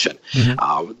their ignition.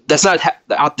 Mm-hmm. That's not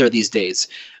out there these days.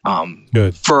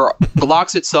 Good. For the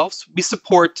locks itself, we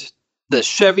support the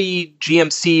Chevy,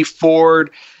 GMC,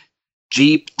 Ford,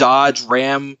 Jeep, Dodge,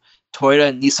 Ram, Toyota,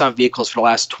 and Nissan vehicles for the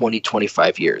last 20,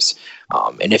 25 years.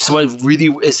 And if someone really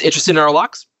is interested in our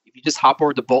locks, if you just hop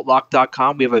over to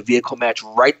boltlock.com, we have a vehicle match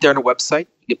right there on the website.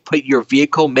 You can put your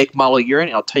vehicle, make, model, year in,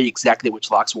 and I'll tell you exactly which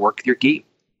locks work with your key.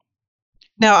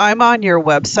 Now, I'm on your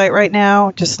website right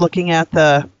now, just looking at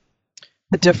the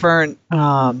different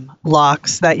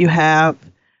locks that you have,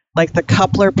 like the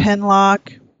coupler pin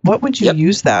lock. What would you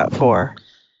use that for?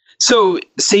 So,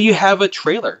 say you have a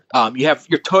trailer.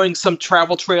 You're towing some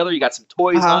travel trailer. You got some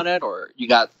toys on it, or you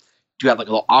have like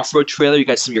a little off-road trailer. You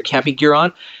got some of your camping gear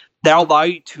on. That'll allow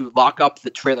you to lock up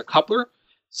the trailer coupler,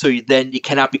 so you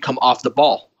cannot become off the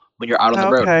ball when you're out on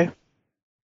the road. Okay.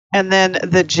 And then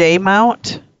the J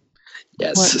mount.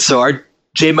 Yes. What? So our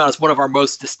J mount is one of our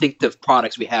most distinctive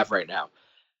products we have right now.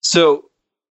 So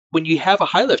when you have a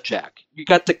high lift jack, you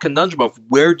got the conundrum of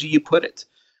where do you put it?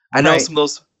 I know some of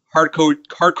those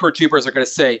hardcore Jeepers are going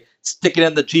to say, stick it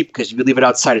in the Jeep because if you leave it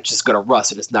outside, it's just going to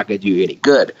rust and it's not going to do you any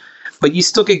good. But you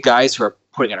still get guys who are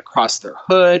putting it across their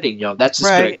hood, and that's just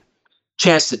going to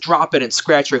chance to drop it and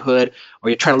scratch your hood, or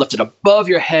you're trying to lift it above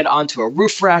your head onto a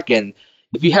roof rack. And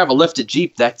if you have a lifted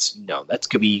Jeep, that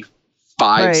could be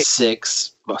 5,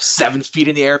 6, 7 feet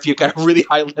in the air if you've got a really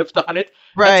high lift on it.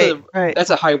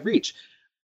 That's a high reach.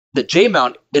 The J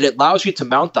mount, it allows you to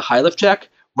mount the high lift jack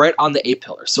right on the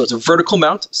A-pillar. So it's a vertical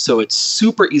mount, so it's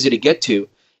super easy to get to.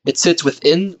 It sits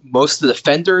within most of the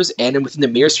fenders and within the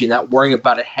mirror, so you're not worrying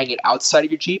about it hanging outside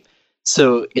of your Jeep.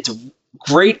 So it's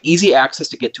great, easy access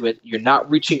to get to it. You're not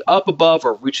reaching up above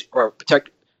or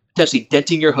potentially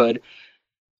denting your hood.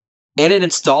 And it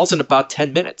installs in about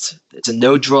 10 minutes. It's a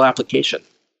no-drill application.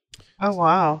 Oh,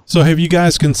 wow. So have you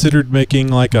guys considered making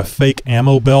like a fake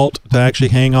ammo belt to actually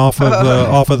hang off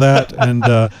of that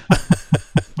and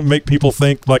make people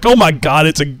think like, oh my God,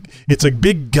 it's a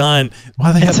big gun.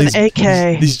 Why they have these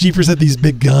AK. These Jeepers have these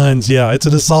big guns. Yeah, it's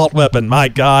an assault weapon. My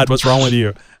God, what's wrong with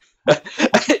you?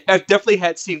 I've definitely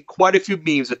seen quite a few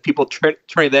memes with people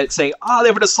turning that saying, they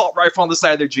have an assault rifle on the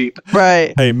side of their Jeep.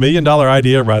 Right. Hey, $1 million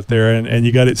idea right there, and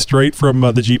you got it straight from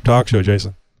the Jeep Talk Show,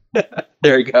 Jason.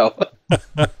 There you go.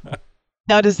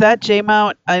 Now, does that J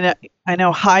mount? I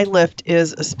know High Lift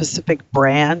is a specific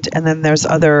brand, and then there's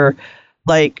other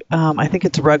like I think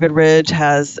it's Rugged Ridge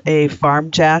has a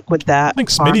farm jack with that. I think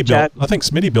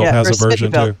Smittybilt has a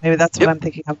version too. Maybe that's what I'm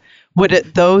thinking of. Would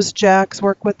those jacks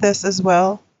work with this as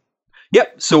well?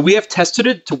 Yep. So we have tested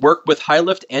it to work with High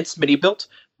Lift and Smittybilt,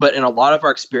 but in a lot of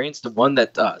our experience, the one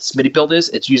that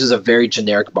Smittybilt it uses a very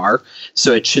generic bar,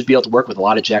 so it should be able to work with a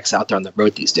lot of jacks out there on the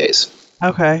road these days.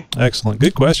 Okay. Excellent.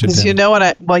 Good question. Because you know what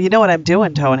I'm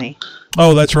doing, Tony.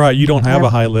 Oh, that's right. You don't have a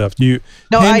High Lift.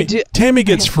 I do. Tammy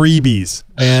gets freebies,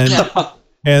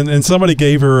 and somebody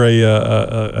gave her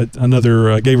a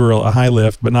High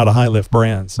Lift, but not a High Lift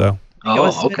brand. So.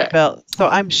 Oh, okay. So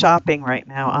I'm shopping right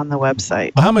now on the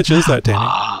website. How much is that, Tammy?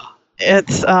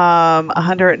 It's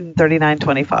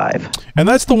 $139.25. And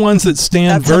that's the ones that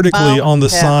stand vertically on the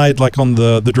side, like on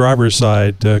the driver's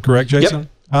side, correct, Jason? Yep.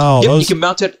 Oh, you can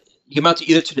mount it. You can mount it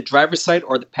either to the driver's side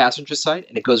or the passenger side,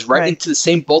 and it goes right into the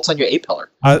same bolts on your A-pillar.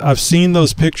 I've seen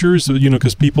those pictures,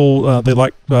 because people they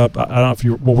like. I don't know if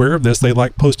you're aware of this. They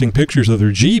like posting pictures of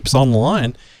their Jeeps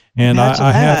online. And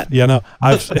I've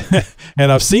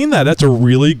seen that. That's a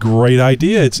really great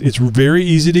idea. It's very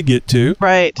easy to get to.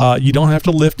 Right. You don't have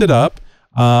to lift it up.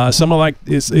 Someone like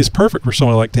is perfect for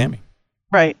someone like Tammy.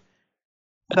 Right.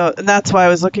 So and that's why I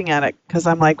was looking at it, because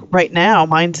I'm like, right now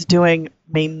mine's doing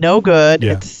me no good.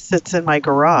 Yeah. It sits in my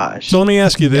garage. So let me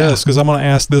ask you this, because I'm going to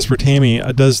ask this for Tammy.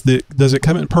 Does it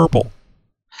come in purple?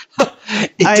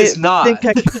 It does not. I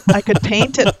think I could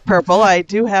paint it purple. I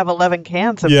do have 11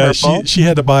 cans of purple. Yeah, she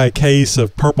had to buy a case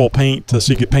of purple paint so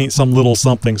she could paint some little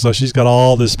something. So she's got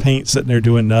all this paint sitting there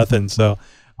doing nothing. So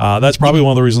that's probably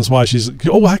one of the reasons why she's,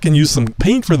 I can use some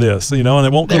paint for this, and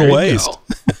it won't go to waste.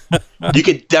 You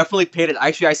can definitely paint it.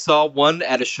 Actually, I saw one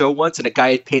at a show once, and a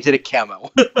guy had painted a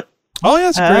camo. Oh, yeah,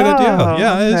 that's a great idea.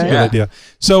 Yeah, it's a good idea.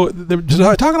 So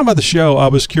talking about the show, I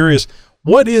was curious,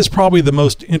 what is probably the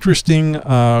most interesting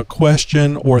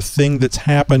question or thing that's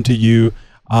happened to you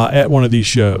at one of these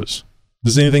shows?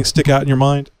 Does anything stick out in your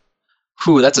mind?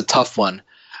 Ooh, that's a tough one.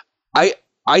 I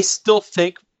still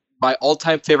think my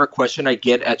all-time favorite question I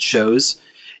get at shows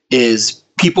is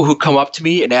people who come up to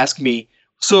me and ask me,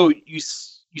 so you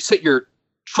set your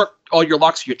truck, all your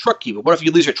locks to your truck key, but what if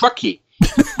you lose your truck key?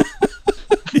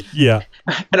 Yeah.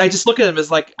 And I just look at him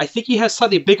as like, I think he has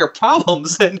slightly bigger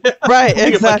problems than right,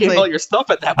 exactly. all your stuff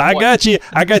at that point.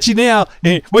 I got you now.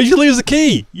 Well, you lose the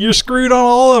key. You're screwed on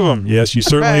all of them. Yes, you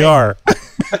certainly are.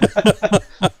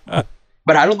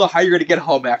 But I don't know how you're going to get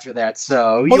home after that,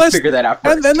 so you figure that out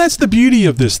first. And that's the beauty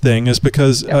of this thing, is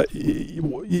because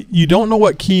you don't know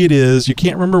what key it is. You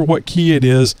can't remember what key it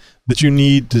is that you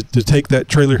need to take that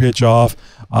trailer hitch off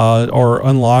or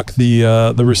unlock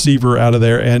the receiver out of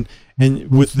there. And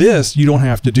with this, you don't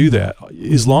have to do that.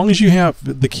 As long as you have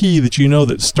the key that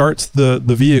that starts the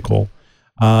vehicle,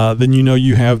 then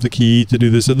you have the key to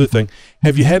do this other thing.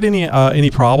 Have you had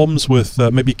any problems with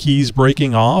maybe keys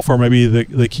breaking off, or maybe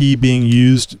the key being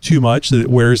used too much that it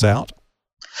wears out?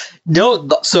 No,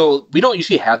 so we don't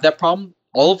usually have that problem.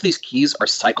 All of these keys are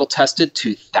cycle tested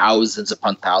to thousands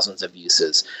upon thousands of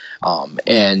uses.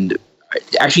 And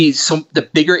actually, the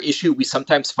bigger issue we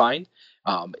sometimes find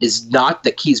is not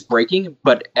the keys breaking,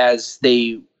 but as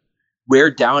they wear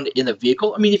down in the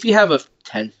vehicle. I mean, if you have a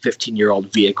 10,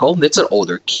 15-year-old vehicle, that's an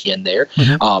older key in there.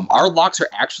 Mm-hmm. Our locks are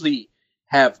actually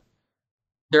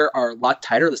are a lot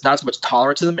tighter. There's not as much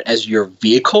tolerance to them as your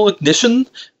vehicle ignition.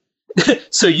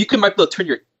 So you might be able to turn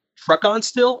your truck on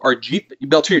still, or Jeep. You'll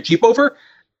be able to turn your Jeep over,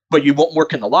 but you won't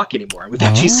work in the lock anymore. We've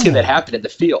actually seen that happen in the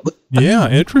field. Yeah,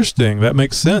 interesting. That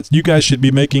makes sense. You guys should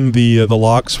be making the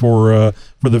locks for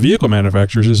the vehicle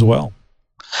manufacturers as well.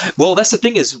 Well, that's the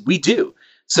thing is we do.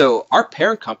 So our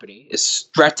parent company is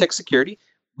Stratec Security.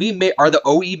 We are the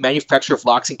OE manufacturer of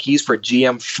locks and keys for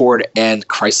GM, Ford, and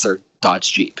Chrysler,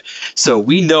 Dodge, Jeep. So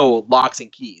we know locks and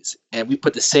keys, and we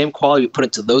put the same quality we put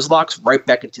into those locks right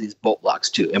back into these bolt locks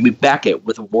too, and we back it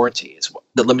with a warranty,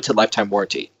 the limited lifetime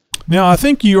warranty. Now, I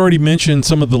think you already mentioned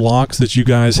some of the locks that you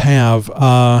guys have,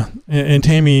 and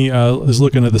Tammy is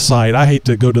looking at the site. I hate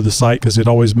to go to the site because it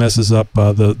always messes up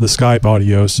the Skype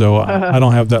audio, so I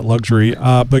don't have that luxury.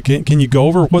 But can you go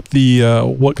over what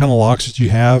kind of locks that you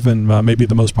have, and maybe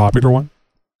the most popular one?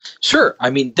 Sure.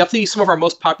 I mean, definitely some of our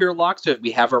most popular locks.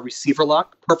 We have our receiver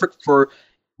lock, perfect for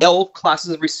L classes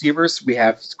of receivers. We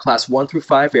have class 1 through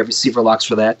 5. We have receiver locks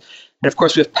for that. And of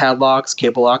course, we have padlocks,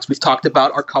 cable locks. We've talked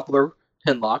about our coupler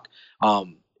pin lock.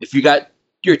 If you got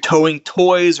your towing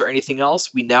toys or anything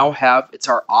else, we now have, it's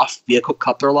our off vehicle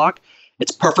coupler lock.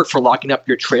 It's perfect for locking up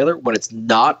your trailer when it's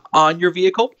not on your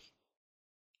vehicle.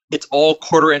 It's all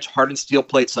 1/4-inch hardened steel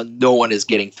plates, so no one is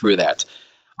getting through that.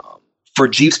 For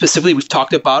Jeep specifically, we've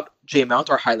talked about J mount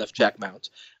or high lift jack mount.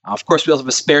 Of course, we also have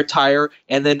a spare tire,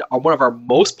 and then one of our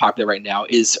most popular right now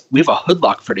is we have a hood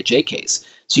lock for the J case,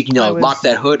 so you can lock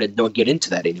that hood and don't get into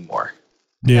that anymore.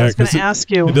 Yeah, because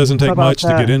it doesn't take much to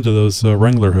get into those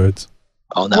Wrangler hoods.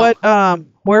 Oh no! What?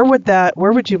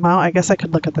 Where would you mount? I guess I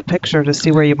could look at the picture to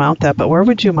see where you mount that, but where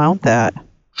would you mount that?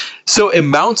 So it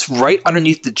mounts right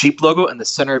underneath the Jeep logo in the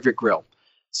center of your grill.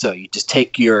 So you just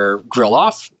take your grill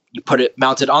off, you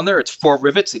mount it on there. It's 4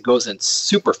 rivets. It goes in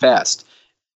super fast.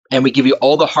 And we give you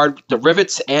all the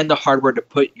rivets and the hardware to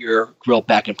put your grill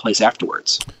back in place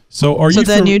afterwards. So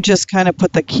then you just kind of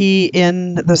put the key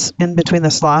in between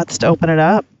the slots to open it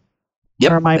up?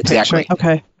 Yep, or am I exactly.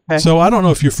 Okay. So I don't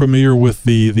know if you're familiar with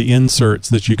the inserts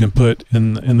that you can put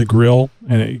in the grill,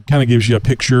 and it kind of gives you a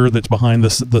picture that's behind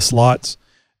the slots.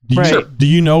 Do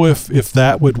you know if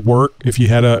that would work if you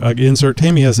had an insert?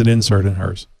 Tammy has an insert in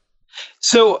hers.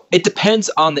 So it depends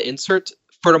on the insert.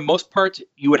 For the most part,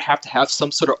 you would have to have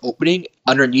some sort of opening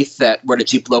underneath that where the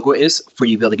Jeep logo is for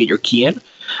you to be able to get your key in.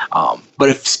 But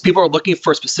if people are looking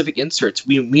for specific inserts,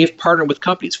 we have partnered with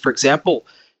companies. For example,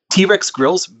 T-Rex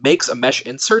Grills makes a mesh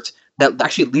insert that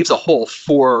actually leaves a hole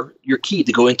for your key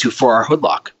to go into for our hood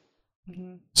lock.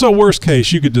 So worst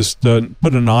case, you could just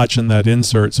put a notch in that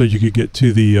insert so you could get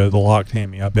to the lock,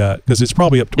 Tammy, I bet, because it's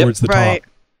probably up towards the top.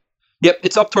 Yep,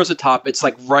 it's up towards the top. It's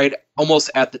like right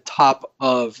almost at the top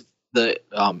of the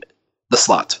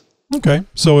slot. Okay,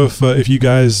 so if you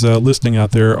guys listening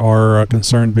out there are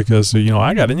concerned because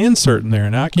I got an insert in there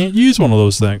and I can't use one of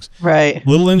those things, right?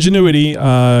 Little ingenuity,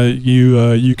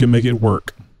 you can make it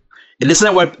work. And isn't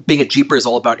that what being a Jeeper is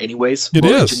all about, anyways? It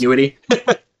is ingenuity.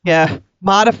 Yeah,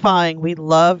 modifying. We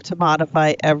love to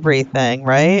modify everything,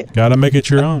 right? Got to make it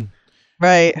your own,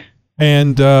 right?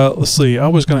 And let's see. I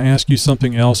was going to ask you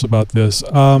something else about this.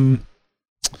 I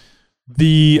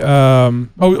did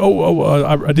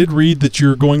read that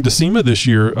you're going to SEMA this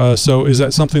year. So is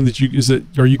that something that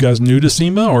are you guys new to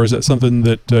SEMA, or is that something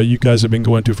that you guys have been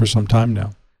going to for some time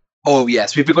now? Oh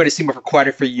yes, we've been going to SEMA for quite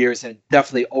a few years, and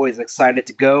definitely always excited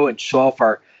to go and show off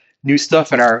our new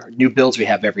stuff and our new builds we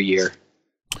have every year.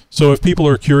 So if people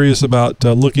are curious about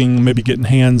looking, maybe getting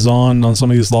hands-on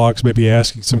some of these locks, maybe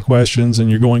asking some questions,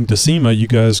 and you're going to SEMA, you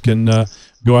guys can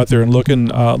go out there and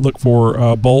look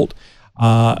for Bolt.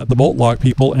 The Bolt Lock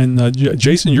people, and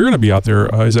Jason, you're going to be out there.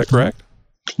 Is that correct?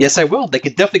 Yes, I will. They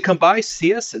can definitely come by,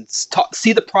 see us, and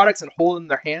see the products and hold them in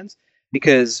their hands,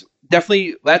 because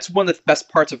definitely that's one of the best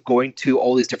parts of going to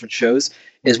all these different shows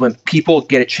is when people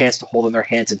get a chance to hold in their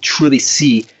hands and truly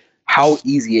see how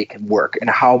easy it can work and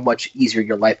how much easier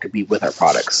your life could be with our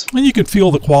products. And you can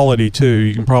feel the quality too.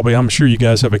 You can probably, I'm sure you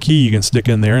guys have a key you can stick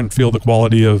in there and feel the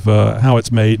quality of how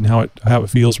it's made and how it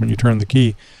feels when you turn the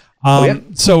key.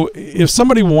 So if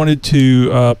somebody wanted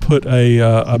to put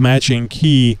a matching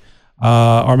key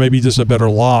or maybe just a better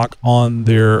lock on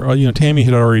their, Tammy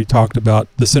had already talked about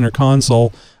the center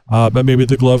console, but maybe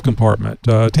the glove compartment.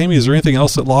 Tammy, is there anything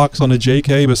else that locks on a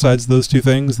JK besides those two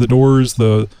things, the doors,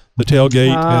 the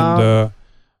tailgate, and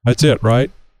that's it, right?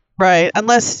 Right.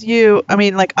 Unless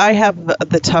I have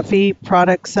the Tuffy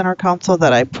product center console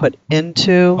that I put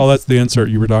into. Oh, that's the insert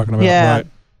you were talking about,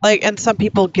 right? And some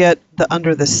people get the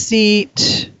under the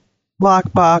seat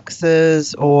lock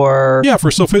boxes or... Yeah, for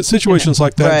situations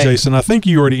like that, right. Jason, I think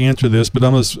you already answered this, but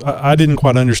I didn't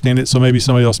quite understand it, so maybe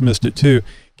somebody else missed it too.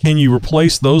 Can you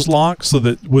replace those locks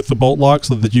with the Bolt lock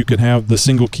so that you can have the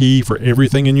single key for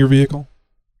everything in your vehicle?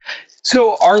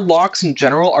 So our locks in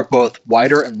general are both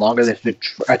wider and longer than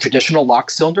a traditional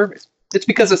lock cylinder. It's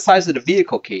because of the size of the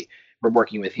vehicle key we're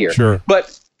working with here. Sure.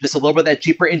 But just a little bit of that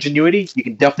Jeeper ingenuity, you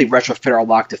can definitely retrofit our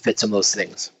lock to fit some of those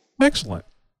things. Excellent.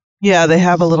 Yeah, they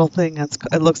have a little thing it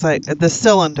looks like the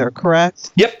cylinder, correct?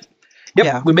 Yep.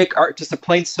 Yeah. We make just a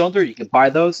plain cylinder. You can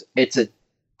buy those. It's a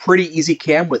pretty easy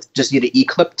cam with just need an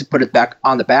E-clip to put it back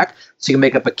on the back, so you can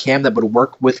make up a cam that would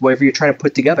work with whatever you're trying to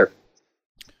put together.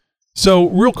 So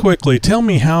real quickly, tell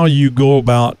me how you go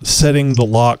about setting the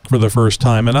lock for the first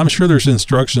time. And I'm sure there's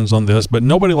instructions on this, but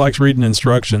nobody likes reading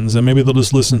instructions, and maybe they'll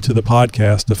just listen to the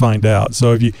podcast to find out.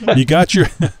 So if you got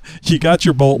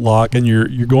your Bolt lock and you're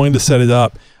going to set it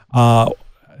up,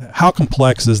 how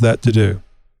complex is that to do?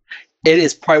 It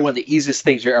is probably one of the easiest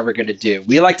things you're ever going to do.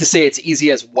 We like to say it's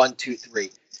easy as 1, 2,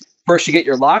 3. First, you get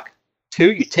your lock.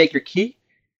 2, you take your key.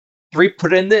 3,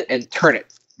 put it in it and turn it.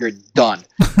 You're done.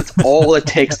 That's all it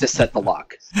takes to set the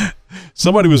lock.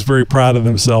 Somebody was very proud of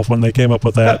themselves when they came up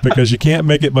with that, because you can't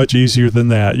make it much easier than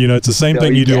that. It's the same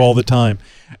thing you do all the time.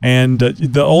 And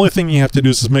the only thing you have to do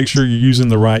is just make sure you're using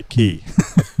the right key.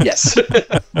 Yes.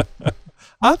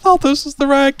 I thought this was the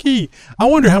right key. I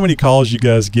wonder how many calls you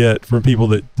guys get from people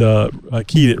that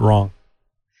keyed it wrong.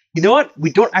 You know what?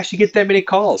 We don't actually get that many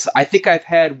calls. I think I've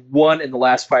had one in the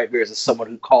last 5 years of someone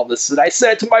who called us and I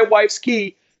said to my wife's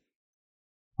key.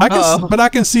 But I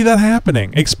can see that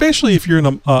happening, especially if you're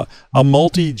in a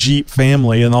multi-Jeep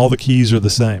family and all the keys are the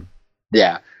same.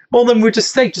 Yeah. Well, then we're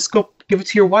just saying, just go give it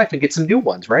to your wife and get some new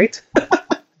ones, right?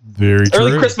 Very true.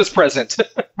 Early Christmas present.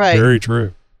 Right. Very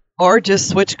true. Or just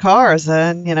switch cars,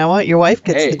 and you know what? Your wife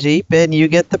gets the Jeep, and you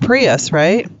get the Prius,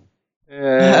 right?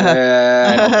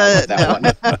 I don't know about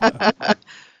that one.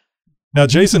 Now,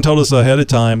 Jason told us ahead of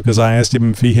time because I asked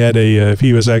him if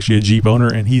he was actually a Jeep owner,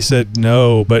 and he said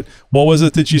no. But what was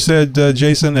it that you said,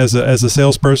 Jason, as a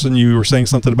salesperson, you were saying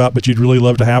something about, but you'd really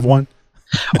love to have one?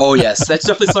 Oh yes, that's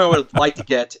definitely something I would like to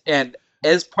get, and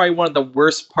it's probably one of the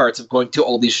worst parts of going to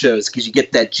all these shows because you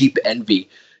get that Jeep envy.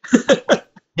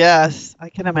 Yes, I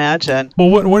can imagine. Well,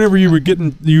 whenever you were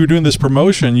doing this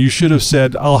promotion, you should have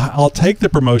said, "I'll take the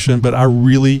promotion, but I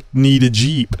really need a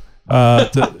Jeep."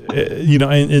 And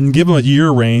give them a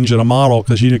year range and a model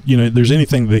because there's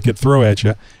anything they could throw at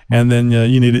you, and then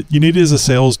you need it as a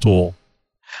sales tool.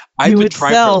 I've been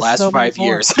trying for the last 5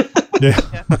 years. Yeah.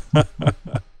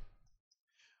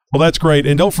 Well, that's great.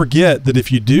 And don't forget that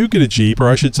if you do get a Jeep, or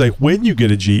I should say when you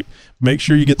get a Jeep, make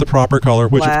sure you get the proper color,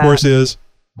 which of course is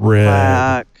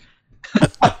red.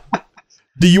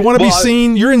 Do you want to be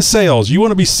seen? You're in sales. You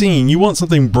want to be seen. You want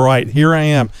something bright. Here I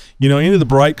am. Any of the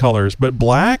bright colors. But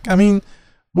black,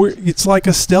 it's like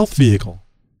a stealth vehicle.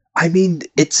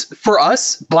 It's for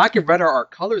us, black and red are our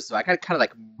colors, so I got to kind of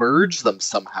like merge them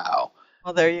somehow.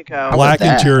 Well, there you go. Black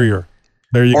interior.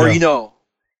 There you go. Or,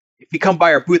 if you come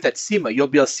by our booth at SEMA, you'll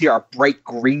be able to see our bright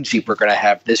green Jeep we're going to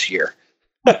have this year.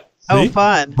 Oh,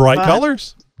 fun. Bright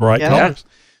colors. Bright colors.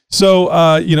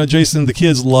 So, Jason, the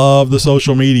kids love the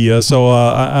social media. So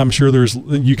I'm sure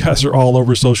you guys are all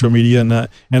over social media. And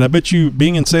I bet you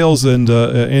being in sales and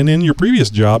in your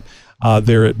previous job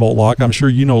there at Bolt Lock, I'm sure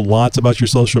you know lots about your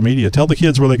social media. Tell the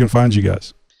kids where they can find you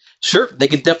guys. Sure. They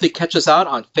can definitely catch us out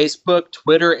on Facebook,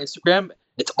 Twitter, Instagram.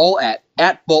 It's all at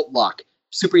Bolt Lock.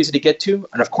 Super easy to get to.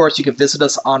 And of course, you can visit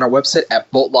us on our website at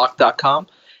boltlock.com.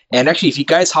 And actually, if you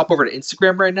guys hop over to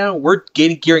Instagram right now, we're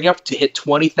gearing up to hit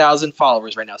 20,000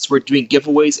 followers right now. So we're doing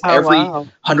giveaways every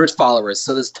 100 followers.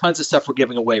 So there's tons of stuff we're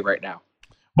giving away right now.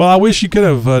 Well, I wish you could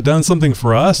have done something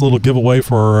for us, a little giveaway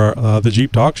for the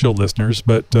Jeep Talk Show listeners,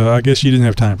 but I guess you didn't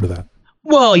have time for that.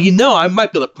 Well, I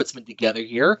might be able to put something together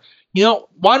here.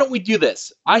 Why don't we do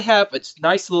this? I have a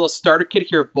nice little starter kit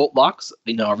here of bolt locks,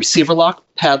 a receiver lock,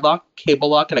 padlock, cable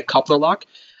lock, and a coupler lock.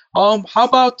 How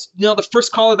about, the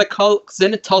first caller that calls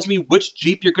in and tells me which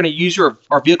Jeep you're going to use or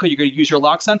vehicle you're going to use your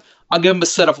locks on, I'll give them a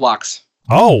set of locks.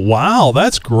 Oh, wow.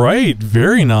 That's great.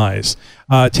 Very nice.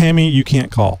 Tammy, you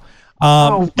can't call.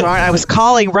 Oh, darn. I was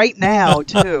calling right now,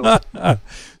 too.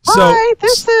 Hi,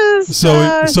 this is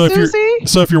Susie.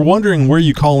 So if you're wondering where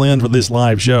you call in for this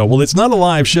live show, well, it's not a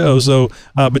live show,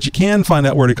 but you can find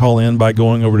out where to call in by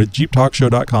going over to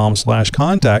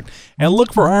jeeptalkshow.com/contact and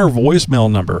look for our voicemail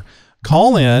number.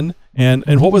 Call in,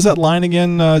 and what was that line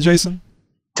again, Jason?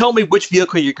 Tell me which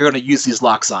vehicle you're going to use these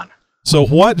locks on. So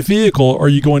what vehicle are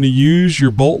you going to use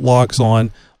your bolt locks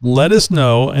on? Let us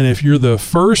know, and if you're the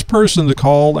first person to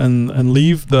call and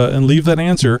leave that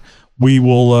answer, we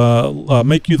will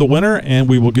make you the winner, and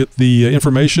we will get the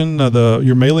information,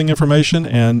 your mailing information,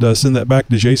 and send that back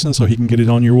to Jason so he can get it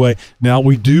on your way. Now,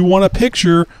 we do want a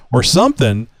picture or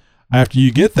something after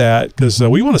you get that, because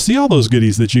we want to see all those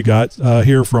goodies that you got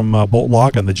here from Bolt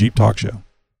Lock and the Jeep Talk Show.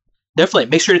 Definitely.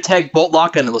 Make sure to tag Bolt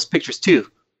Lock in those pictures, too.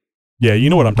 Yeah, you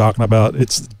know what I'm talking about.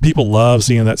 People love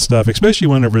seeing that stuff, especially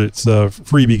whenever it's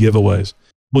freebie giveaways.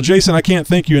 Well, Jason, I can't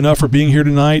thank you enough for being here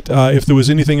tonight. If there was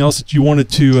anything else that you wanted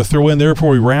to throw in there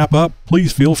before we wrap up,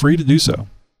 please feel free to do so.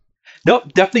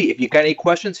 Nope, definitely. If you got any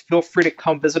questions, feel free to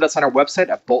come visit us on our website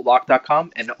at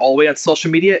boltlock.com and all the way on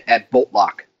social media at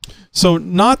boltlock. So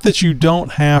not that you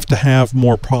don't have to have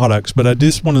more products, but I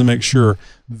just wanted to make sure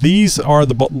these are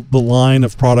the line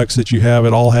of products that you have.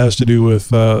 It all has to do with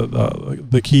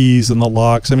the keys and the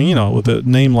locks. With a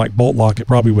name like Bolt Lock, it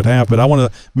probably would have, but I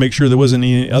want to make sure there wasn't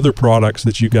any other products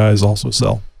that you guys also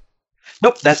sell.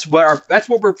 Nope, that's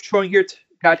what we're showing here.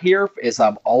 Got here is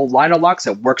all line of locks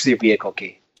that works with your vehicle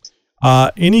key.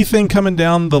 Anything coming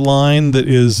down the line that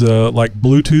is like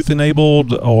Bluetooth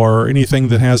enabled, or anything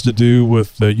that has to do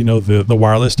with the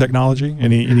wireless technology?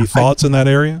 Any thoughts in that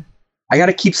area? I got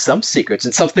to keep some secrets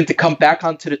and something to come back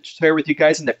onto the share with you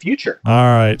guys in the future. All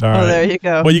right. Oh, there you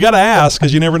go. Well, you got to ask,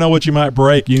 because you never know what you might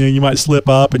break. You might slip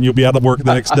up and you'll be out of work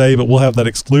the next day, but we'll have that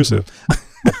exclusive.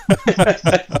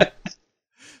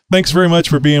 Thanks very much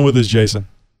for being with us, Jason.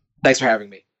 Thanks for having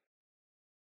me.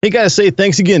 Hey, guys, say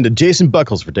thanks again to Jason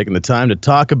Buckles for taking the time to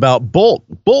talk about Bolt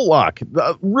Lock.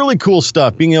 Really cool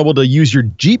stuff. Being able to use your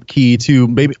Jeep key to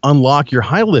maybe unlock your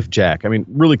high lift jack. I mean,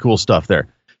 really cool stuff there.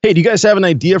 Hey, do you guys have an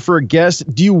idea for a guest?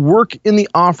 Do you work in the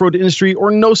off-road industry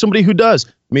or know somebody who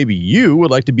does? Maybe you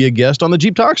would like to be a guest on the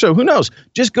Jeep Talk Show. Who knows?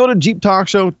 Just go to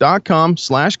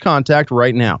jeeptalkshow.com/contact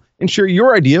right now and share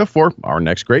your idea for our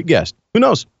next great guest. Who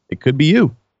knows? It could be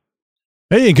you.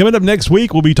 Hey, and coming up next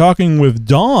week, we'll be talking with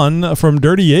Dawn from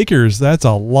Dirty Acres. That's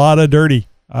a lot of dirty.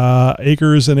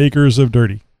 Acres and acres of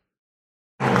dirty.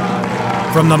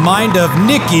 From the mind of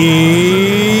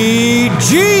Nikki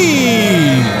G.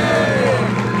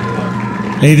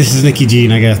 Hey, this is Nikki G,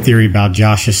 and I got a theory about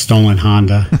Josh's stolen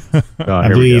Honda. I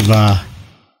believe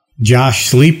Josh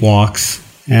sleepwalks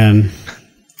and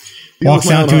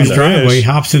walks out to his driveway,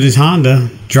 hops in his Honda,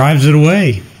 drives it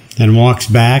away, then walks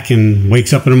back and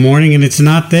wakes up in the morning and it's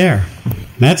not there.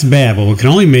 That's bad, but what can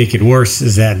only make it worse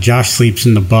is that Josh sleeps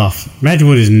in the buff. Imagine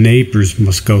what his neighbors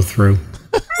must go through.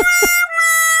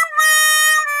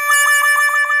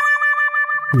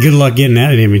 Good luck getting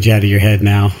that image out of your head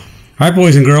now. All right,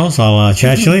 boys and girls, I'll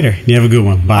chat you later. You have a good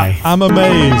one. Bye. I'm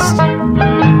amazed.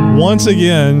 Once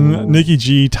again, Nikki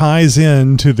G ties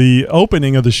in to the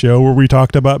opening of the show where we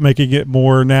talked about making it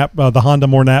more the Honda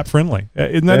more nap friendly.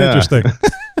 Isn't that interesting?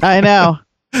 I know.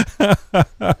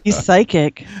 He's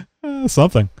psychic.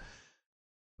 Something.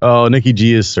 Oh, Nikki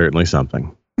G is certainly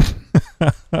something.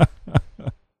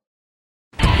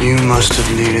 You must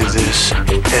have needed this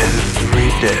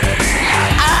every day.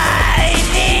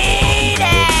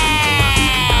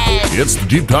 It's the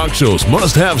Jeep Talk Show's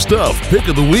must-have stuff pick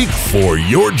of the week for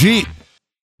your Jeep.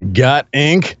 Got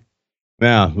ink?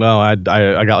 No, I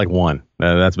got like one.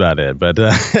 That's about it. But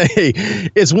hey,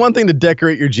 it's one thing to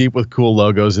decorate your Jeep with cool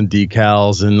logos and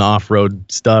decals and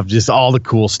off-road stuff, just all the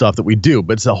cool stuff that we do.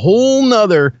 But it's a whole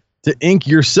nother to ink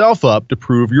yourself up to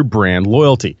prove your brand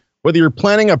loyalty. Whether you're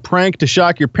planning a prank to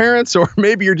shock your parents, or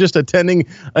maybe you're just attending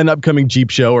an upcoming Jeep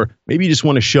show, or maybe you just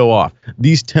want to show off,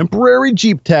 these temporary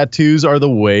Jeep tattoos are the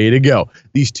way to go.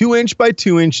 These 2-inch by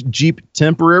 2-inch Jeep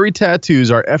temporary tattoos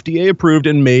are FDA approved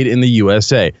and made in the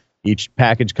USA. Each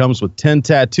package comes with 10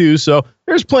 tattoos, so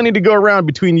there's plenty to go around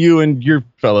between you and your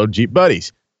fellow Jeep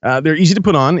buddies. They're easy to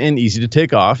put on and easy to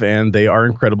take off, and they are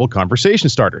incredible conversation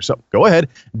starters. So go ahead,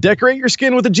 decorate your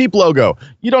skin with a Jeep logo.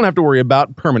 You don't have to worry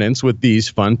about permanence with these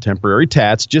fun temporary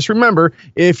tats. Just remember,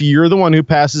 if you're the one who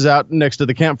passes out next to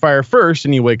the campfire first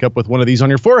and you wake up with one of these on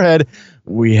your forehead,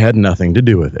 we had nothing to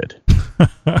do with it.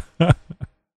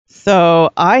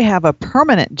 So I have a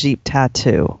permanent Jeep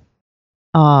tattoo.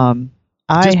 Because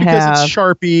it's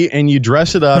Sharpie and you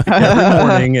dress it up every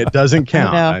morning, it doesn't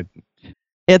count.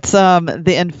 It's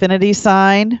the infinity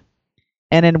sign,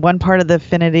 and in one part of the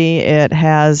infinity, it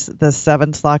has the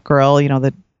 7-slot grill,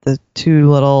 the 2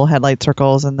 little headlight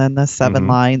circles, and then the 7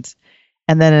 lines.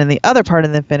 And then in the other part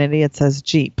of the infinity, it says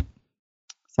Jeep.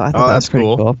 So I thought that's pretty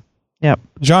cool. Yep.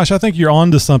 Josh, I think you're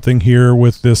onto something here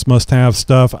with this must-have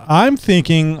stuff. I'm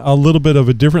thinking a little bit of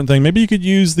a different thing. Maybe you could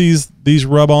use these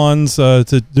rub-ons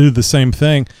to do the same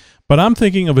thing, but I'm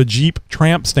thinking of a Jeep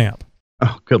tramp stamp.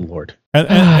 Oh, good Lord.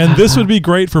 And this would be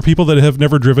great for people that have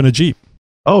never driven a Jeep.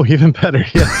 Oh, even better.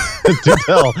 Yeah. Do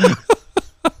tell.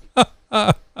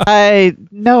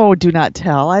 Do not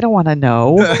tell. I don't want to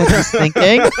know what he's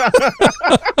thinking.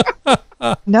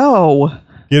 No.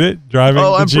 Get it? Driving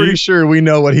I'm Jeep? pretty sure we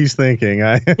know what he's thinking.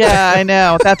 Yeah, I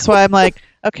know. That's why I'm like,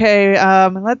 okay,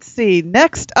 let's see.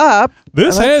 Next up.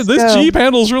 This Jeep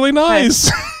handles really nice.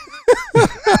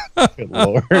 Good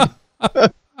Lord.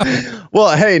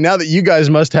 Well, hey, now that you guys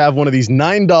must have one of these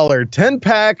 $9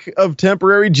 10-pack of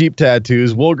temporary Jeep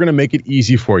tattoos, we're going to make it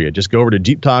easy for you. Just go over to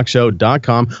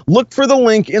jeeptalkshow.com, look for the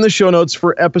link in the show notes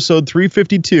for episode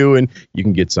 352, and you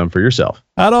can get some for yourself.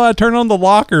 How do I turn on the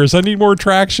lockers? I need more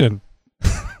traction.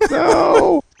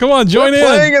 No. Come on, join in.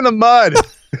 Playing in the mud.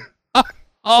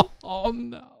 Oh,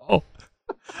 no. All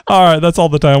right, that's all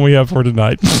the time we have for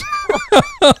tonight.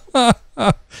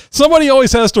 Somebody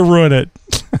always has to ruin it.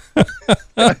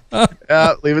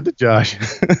 Leave it to Josh.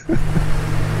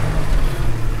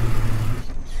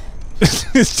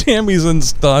 Tammy's in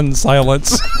stunned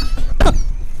silence.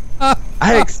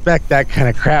 I expect that kind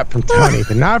of crap from Tony,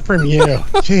 but not from you.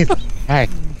 Jeez. Hey.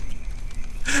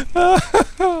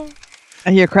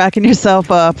 You're cracking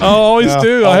yourself up. I always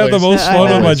do. I have the most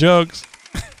fun with my jokes.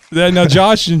 Now,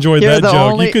 Josh enjoyed that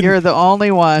joke. You're the only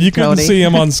one. You couldn't see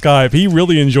him on Skype. He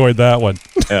really enjoyed that one.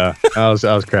 Yeah, I was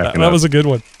cracking. That was a good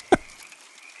one.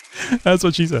 That's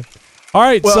what she said. All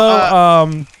right,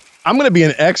 I'm going to be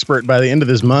an expert by the end of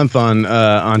this month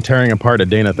on tearing apart a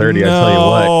Dana 30. I tell you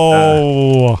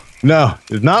what. No,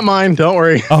 it's not mine. Don't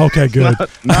worry. Oh, okay, good.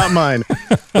 not mine.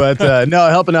 But no,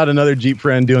 helping out another Jeep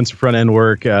friend doing some front end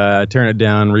work, tearing it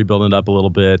down, rebuilding it up a little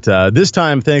bit. This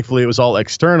time, thankfully, it was all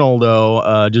external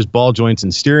though, just ball joints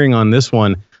and steering on this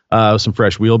one. Some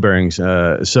fresh wheel bearings.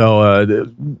 So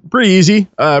pretty easy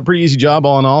job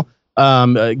all in all.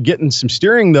 Getting some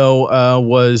steering though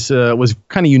was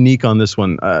kind of unique on this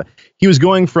one. He was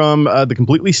going from the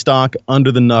completely stock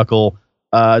under the knuckle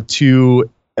to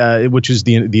which is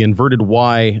the inverted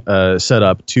Y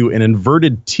setup, to an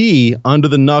inverted T under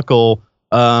the knuckle,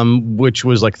 which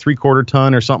was like 3/4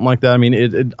 ton or something like that. I mean,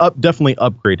 it definitely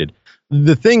upgraded.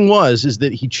 The thing is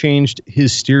that he changed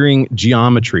his steering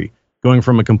geometry, going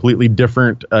from a completely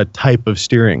different type of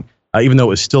steering. Even though it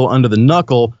was still under the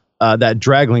knuckle, that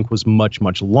drag link was much,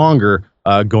 much longer,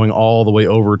 going all the way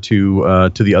over to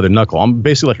the other knuckle.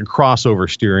 Basically like a crossover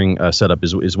steering setup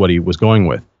is what he was going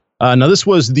with. Now this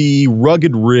was the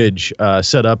Rugged Ridge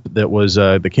setup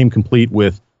that came complete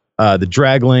with the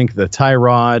drag link, the tie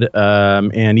rod,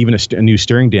 and even a new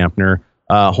steering dampener,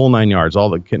 whole 9 yards, all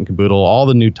the kit and caboodle, all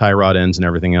the new tie rod ends and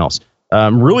everything else.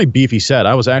 Really beefy set.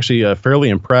 I was actually fairly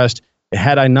impressed.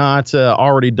 Had I not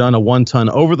already done a 1-ton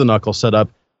over the knuckle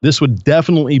setup, this would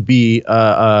definitely be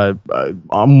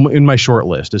in my short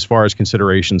list as far as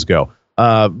considerations go.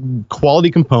 Quality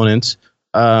components,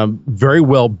 very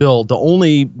well built. The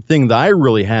only thing that I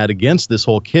really had against this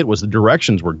whole kit was the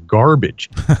directions were garbage.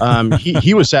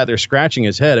 He was sat there scratching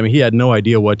his head. I mean, he had no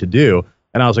idea what to do.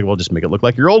 And I was like, well, just make it look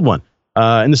like your old one.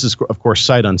 And this is, of course,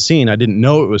 sight unseen. I didn't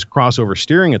know it was crossover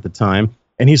steering at the time.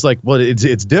 And he's like, well,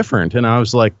 it's different. And I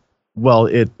was like, well,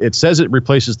 it says it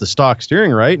replaces the stock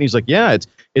steering, right? And he's like, yeah,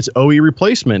 it's OE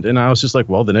replacement. And I was just like,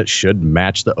 well, then it should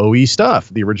match the OE stuff,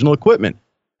 the original equipment.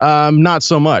 Not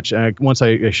so much. Once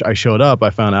I showed up, I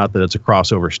found out that it's a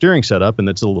crossover steering setup, and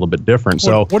it's a little bit different.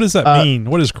 So what does that mean?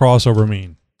 What does crossover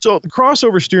mean? So the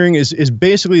crossover steering is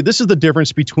basically, this is the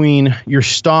difference between your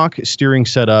stock steering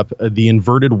setup, the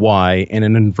inverted Y, and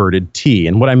an inverted T.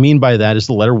 And what I mean by that is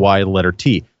the letter Y, the letter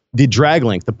T. The drag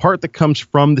link, the part that comes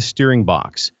from the steering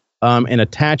box and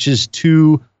attaches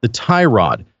to the tie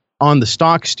rod on the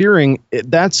stock steering,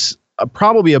 that's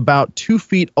probably about 2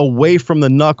 feet away from the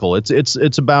knuckle.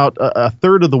 It's about a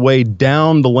third of the way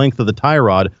down the length of the tie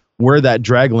rod where that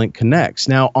drag link connects.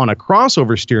 Now on a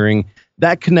crossover steering,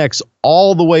 that connects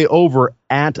all the way over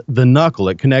at the knuckle.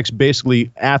 It connects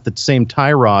basically at the same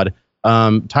tie rod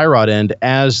end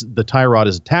as the tie rod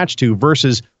is attached to,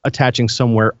 versus attaching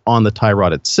somewhere on the tie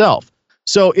rod itself.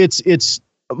 So it's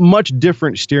much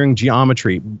different steering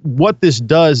geometry. What this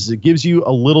does is it gives you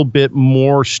a little bit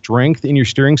more strength in your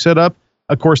steering setup.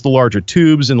 Of course, the larger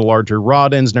tubes and the larger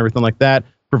rod ends and everything like that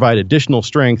provide additional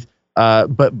strength.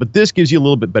 But this gives you a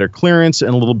little bit better clearance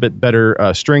and a little bit better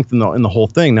strength in the whole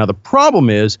thing. Now the problem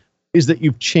is that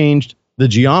you've changed the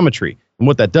geometry, and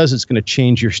what that does is it's going to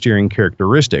change your steering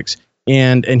characteristics.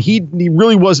 And he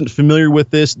really wasn't familiar with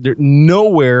this.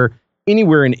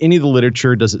 Anywhere in any of the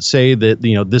literature does it say that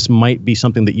this might be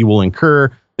something that you will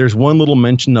incur. There's one little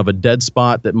mention of a dead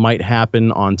spot that might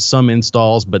happen on some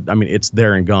installs, but I mean it's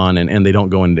there and gone, and they don't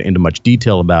go into much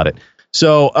detail about it.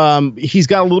 So he's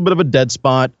got a little bit of a dead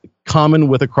spot, common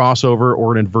with a crossover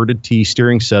or an inverted T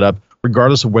steering setup,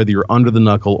 regardless of whether you're under the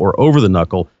knuckle or over the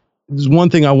knuckle. There's one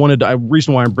thing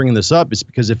reason why I'm bringing this up is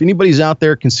because if anybody's out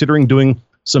there considering doing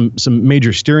some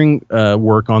major steering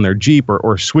work on their Jeep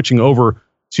or switching over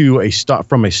to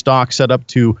from a stock setup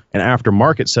to an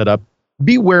aftermarket setup,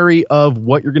 be wary of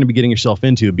what you're going to be getting yourself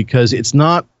into, because it's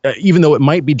not, even though it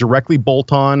might be directly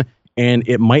bolt-on and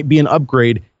it might be an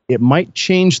upgrade, it might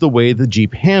change the way the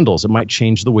Jeep handles. It might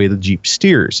change the way the Jeep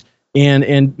steers.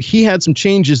 And he had some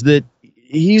changes that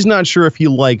he's not sure if he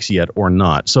likes yet or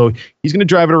not. So he's going to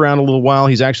drive it around a little while.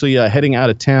 He's actually heading out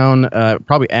of town,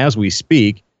 probably as we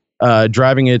speak,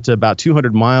 driving it about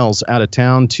 200 miles out of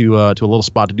town to a little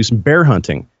spot to do some bear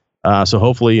hunting. So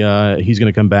hopefully he's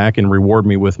going to come back and reward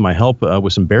me with my help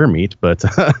with some bear meat. But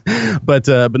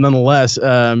nonetheless,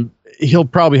 he'll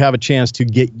probably have a chance to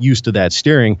get used to that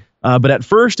steering. But at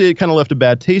first, it kind of left a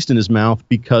bad taste in his mouth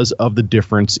because of the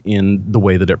difference in the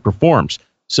way that it performs.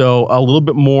 So a little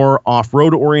bit more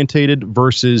off-road orientated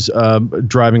versus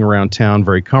driving around town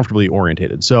very comfortably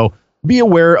orientated. So be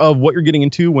aware of what you're getting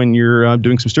into when you're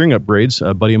doing some steering upgrades.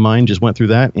 A buddy of mine just went through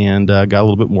that and got a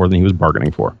little bit more than he was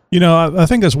bargaining for. I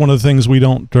think that's one of the things we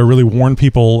don't really warn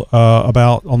people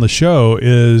about on the show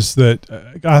is that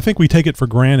I think we take it for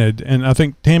granted. And I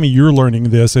think, Tammy, you're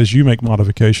learning this as you make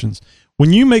modifications.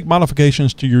 When you make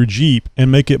modifications to your Jeep and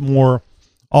make it more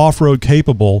off-road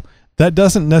capable, that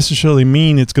doesn't necessarily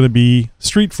mean it's going to be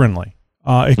street friendly.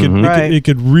 It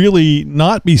could really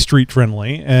not be street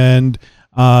friendly. And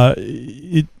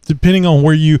Depending on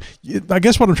where I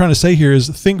guess what I'm trying to say here is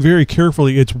think very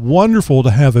carefully. It's wonderful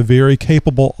to have a very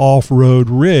capable off-road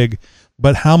rig,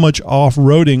 but how much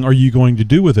off-roading are you going to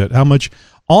do with it? How much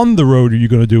on the road are you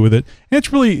going to do with it? And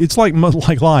it's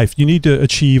like life. You need to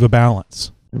achieve a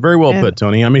balance. Very well put,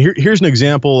 Tony. I mean, here's an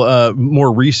example,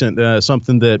 more recent,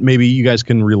 something that maybe you guys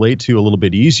can relate to a little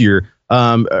bit easier.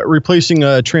 Replacing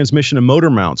a transmission and motor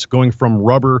mounts, going from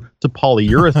rubber to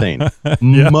polyurethane.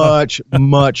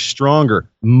 Much stronger,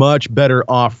 much better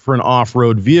for an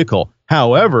off-road vehicle.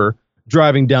 However,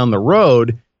 driving down the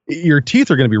road, your teeth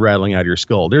are going to be rattling out of your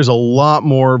skull. There's a lot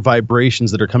more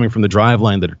vibrations that are coming from the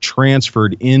driveline that are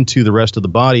transferred into the rest of the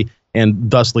body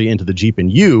and thusly into the Jeep and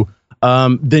you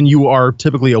than you are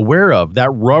typically aware of. That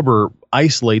rubber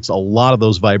isolates a lot of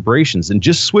those vibrations, and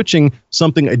just switching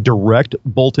a direct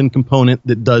bolt-in component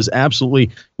that does absolutely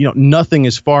nothing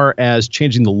as far as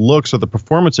changing the looks or the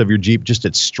performance of your Jeep, just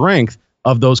its strength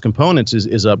of those components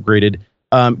is upgraded,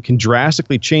 can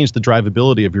drastically change the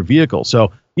drivability of your vehicle.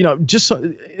 So just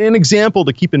an example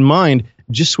to keep in mind,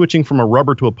 just switching from a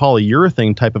rubber to a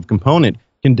polyurethane type of component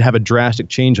can have a drastic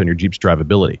change on your Jeep's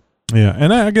drivability. Yeah,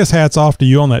 and I guess hats off to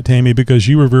you on that, Tammy, because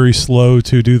you were very slow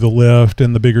to do the lift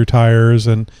and the bigger tires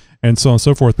and so on and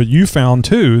so forth. But you found,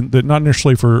 too, that not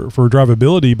necessarily for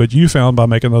drivability, but you found by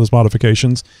making those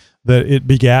modifications that it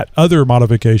begat other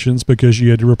modifications because you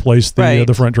had to replace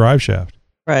the front drive shaft.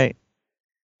 Right.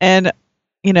 And,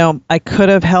 I could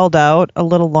have held out a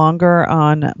little longer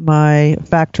on my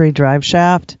factory drive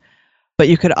shaft, but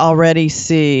you could already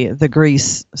see the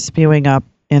grease spewing up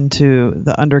into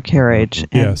the undercarriage.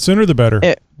 Yeah, sooner the better.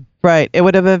 It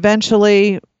would have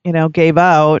eventually, gave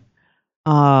out.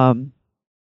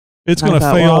 It's going to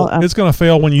fail. It's going to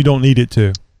fail when you don't need it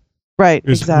to. Right.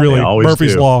 It's exactly. really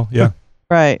Murphy's Law. Yeah.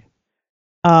 Right.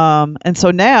 And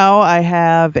so now I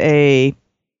have a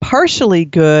partially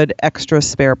good extra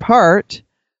spare part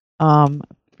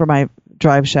for my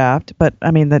drive shaft, but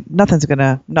I mean that nothing's going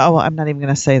to. No, I'm not even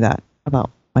going to say that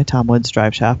about my Tom Woods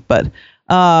drive shaft, but.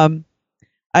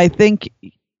 I think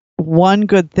one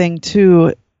good thing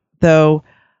too, though,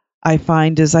 I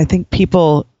find is I think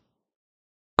people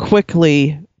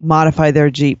quickly modify their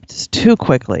Jeeps too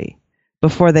quickly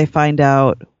before they find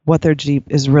out what their Jeep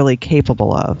is really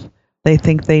capable of. They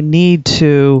think they need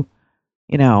to,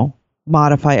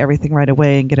 modify everything right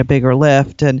away and get a bigger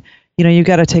lift. And, you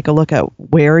got to take a look at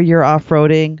where you're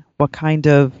off-roading, what kind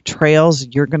of trails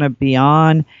you're going to be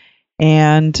on,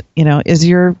 and, is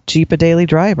your Jeep a daily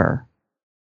driver?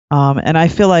 And I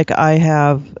feel like I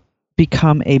have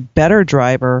become a better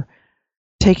driver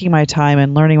taking my time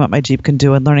and learning what my Jeep can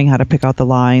do and learning how to pick out the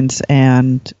lines.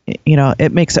 And,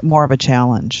 it makes it more of a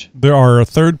challenge. There are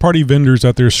third-party vendors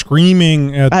out there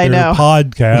screaming at their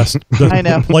podcast,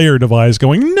 the player device,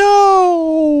 going,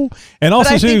 no! And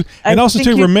also,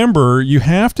 remember, you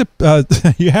have to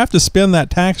spend that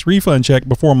tax refund check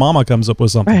before Mama comes up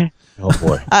with something. Right. Oh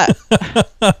boy.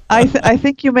 I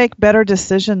think you make better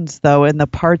decisions though in the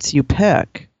parts you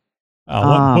pick.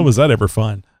 What was that ever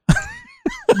fun?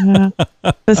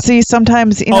 But see,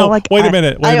 sometimes wait a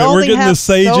minute. We're getting the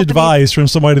sage advice from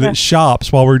somebody that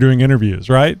shops while we're doing interviews,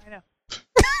 right? I know.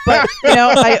 But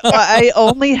I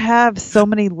only have so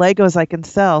many Legos I can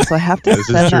sell, so I have to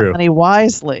spend that money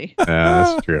wisely. Yeah,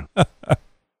 that's true.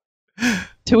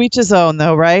 To each his own,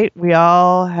 though, right? We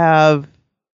all have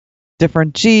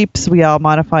different Jeeps. We all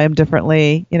modify them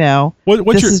differently.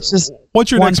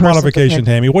 What's your next modification,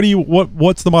 Tammy?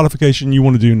 What's the modification you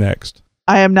want to do next?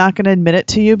 I am not going to admit it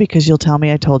to you because you'll tell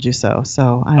me I told you so.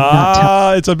 So I'm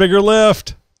not. It's a bigger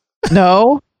lift.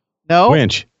 No.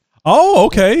 Winch. Oh,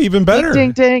 okay, even better.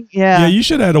 Ding, ding, ding. Yeah. Yeah, you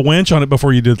should have had a winch on it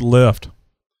before you did the lift.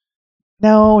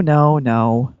 No.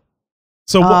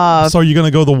 So, so are you going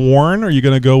to go the Warren? Or are you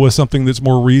going to go with something that's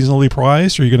more reasonably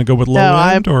priced? Or are you going to go with low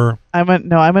end? I'm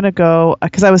going to go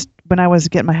because when I was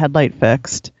getting my headlight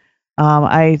fixed,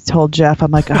 I told Jeff, I'm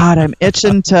like, God, I'm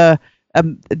itching to.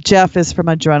 Jeff is from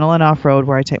Adrenaline Off-Road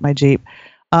where I take my Jeep.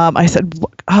 I said,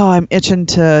 I'm itching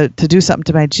to do something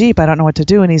to my Jeep. I don't know what to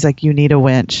do. And he's like, you need a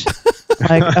winch.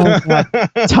 Like, oh God.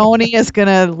 Tony is going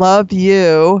to love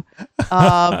you.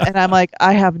 And I'm like,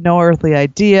 I have no earthly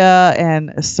idea.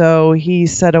 And so he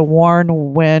said a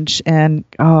Warren winch and,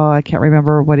 I can't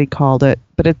remember what he called it,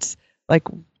 but it's like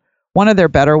one of their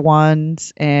better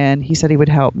ones. And he said he would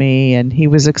help me. And he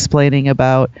was explaining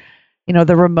about,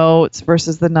 the remotes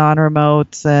versus the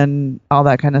non-remotes and all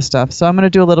that kind of stuff. So I'm going to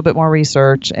do a little bit more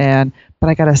research. But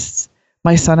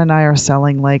my son and I are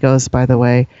selling Legos, by the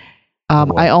way.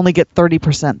 I only get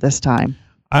 30% this time.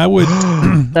 I would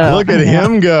look at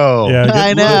him go. Yeah,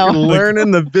 I know.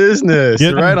 Learning the business.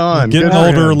 Right on. Getting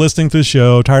older, listening to the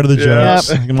show, tired of the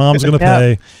jokes. Mom's going to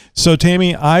pay. So,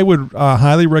 Tammy, I would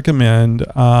highly recommend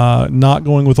not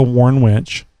going with a Warn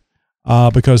winch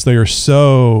because they are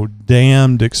so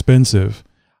damned expensive.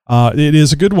 It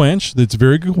is a good winch. It's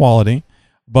very good quality.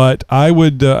 But I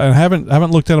would, I haven't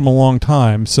looked at them a long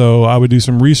time, so I would do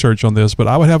some research on this. But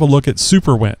I would have a look at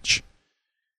Super Winch.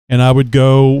 And I would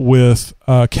go with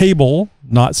cable,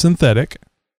 not synthetic.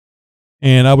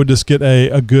 And I would just get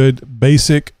a good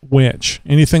basic winch.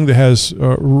 Anything that has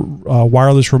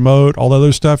wireless remote, all that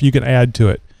other stuff, you can add to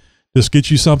it. Just get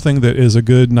you something that is a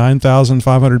good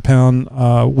 9,500 pound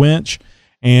winch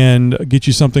and get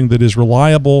you something that is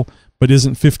reliable but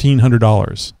isn't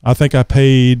 $1,500. I think I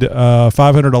paid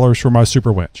 $500 for my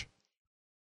Super Winch.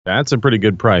 That's a pretty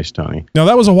good price, Tony. Now,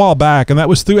 that was a while back, and that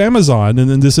was through Amazon, and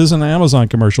then this isn't an Amazon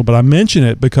commercial, but I mention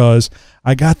it because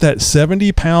I got that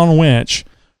 70-pound winch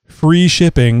free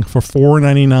shipping for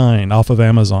 $4.99 off of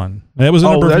Amazon. That was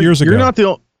a number of years ago. You're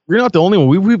not the only one.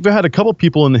 We've had a couple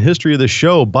people in the history of the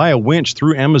show buy a winch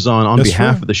through Amazon on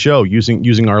behalf of the show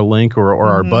using our link or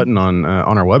our button on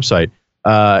our website.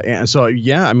 And so,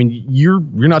 yeah, I mean, you're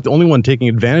not the only one taking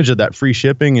advantage of that free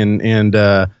shipping and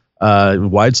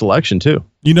wide selection too.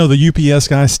 You know, the UPS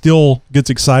guy still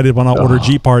gets excited when I order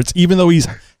Jeep parts, even though he's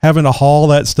having to haul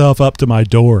that stuff up to my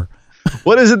door.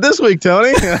 What is it this week,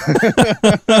 Tony?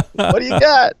 What do you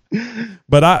got?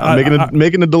 But I'm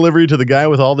making a delivery to the guy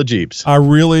with all the Jeeps. I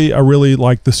really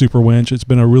like the Super Winch. It's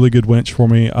been a really good winch for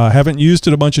me. I haven't used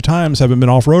it a bunch of times, haven't been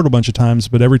off-road a bunch of times,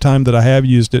 but every time that I have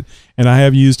used it, and I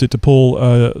have used it to pull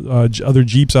other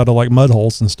Jeeps out of like mud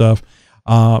holes and stuff,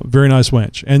 very nice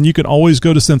winch. And you can always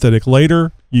go to synthetic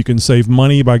later. You can save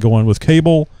money by going with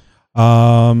cable.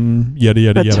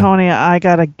 Yada. Tony, I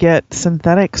gotta get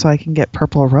synthetic so I can get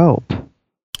purple rope.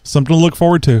 Something to look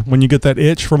forward to when you get that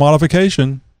itch for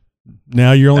modification.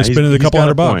 Now you're only spending a couple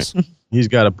 $100. He's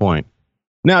got a point.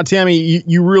 Now, Tammy,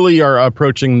 you really are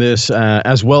approaching this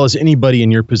as well as anybody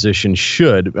in your position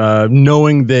should,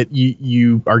 knowing that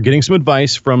you are getting some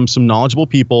advice from some knowledgeable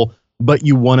people, but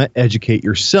you want to educate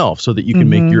yourself so that you can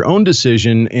make your own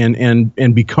decision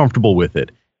and be comfortable with it.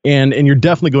 And you're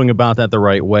definitely going about that the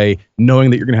right way,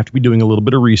 knowing that you're going to have to be doing a little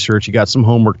bit of research. You got some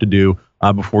homework to do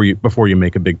before you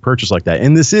make a big purchase like that.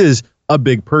 And this is a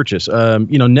big purchase.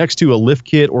 Next to a lift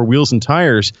kit or wheels and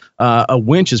tires, a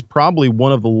winch is probably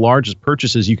one of the largest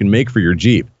purchases you can make for your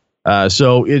Jeep.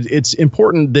 So it's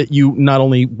important that you not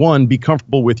only, one, be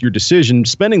comfortable with your decision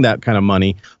spending that kind of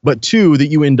money, but two, that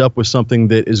you end up with something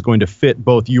that is going to fit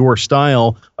both your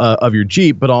style of your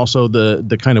Jeep, but also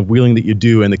the kind of wheeling that you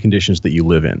do and the conditions that you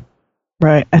live in.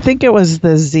 Right. I think it was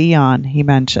the Xeon he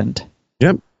mentioned.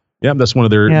 Yep. That's one of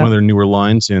their newer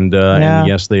lines, and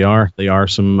yes, they are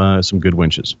some good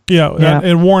winches. Yeah.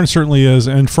 And Warren certainly is,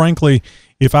 and frankly,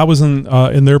 if I was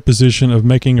in their position of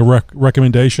making a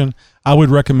recommendation, I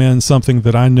would recommend something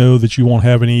that I know that you won't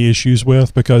have any issues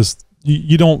with, because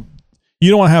you don't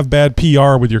want to have bad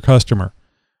PR with your customer.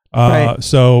 Right.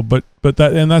 So, but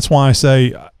that's why I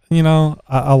say,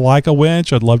 I like a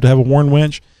winch. I'd love to have a Warren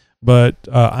winch, but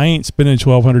I ain't spending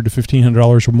 $1,200 to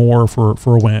 $1,500 or more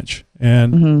for a winch,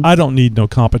 and I don't need no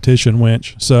competition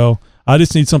winch. So I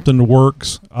just need something that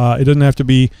works. It doesn't have to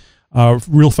be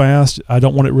real fast. I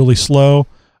don't want it really slow.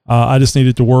 I just need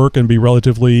it to work and be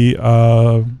relatively,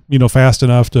 fast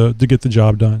enough to get the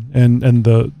job done. And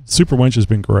the Super Winch has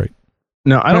been great.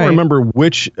 Now, I don't remember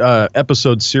which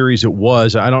episode series it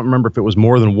was. I don't remember if it was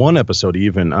more than one episode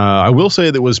even. I will say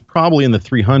that it was probably in the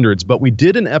 300s, but we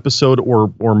did an episode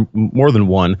or more than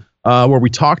one where we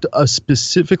talked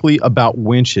specifically about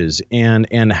winches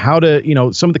and how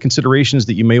to, some of the considerations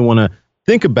that you may want to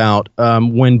think about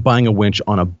when buying a winch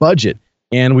on a budget.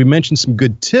 And we mentioned some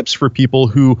good tips for people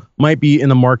who might be in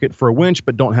the market for a winch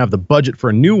but don't have the budget for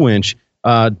a new winch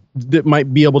that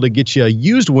might be able to get you a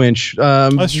used winch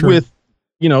with,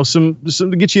 some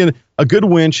to get you a good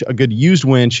winch, a good used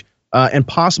winch, and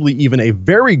possibly even a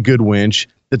very good winch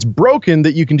that's broken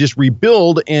that you can just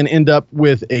rebuild and end up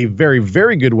with a very,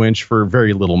 very good winch for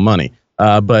very little money.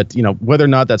 But whether or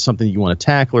not that's something you want to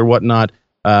tackle or whatnot,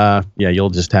 you'll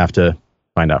just have to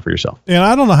find out for yourself. And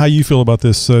I don't know how you feel about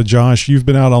this, Josh. You've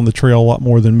been out on the trail a lot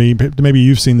more than me. Maybe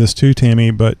you've seen this too,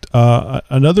 Tammy. But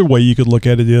another way you could look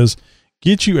at it is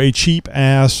get you a cheap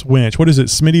ass winch. What is it?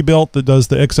 Smittybilt that does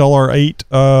the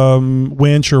XLR8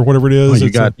 winch or whatever it is.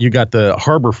 You got the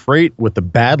Harbor Freight with the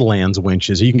Badlands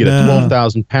winches. You can get a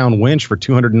 12,000 pound winch for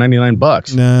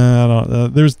 $299. No, I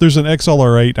don't. There's an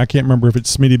XLR8. I can't remember if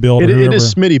it's Smittybilt. It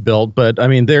is Smittybilt, but I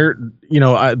mean they're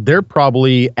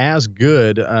probably as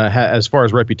good as far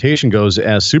as reputation goes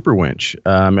as Super Winch.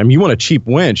 I mean, you want a cheap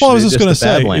winch. Well, I was just going to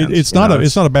say it's not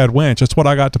a bad winch. That's what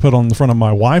I got to put on the front of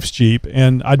my wife's Jeep,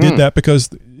 and I did that because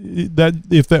that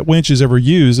if that winch is ever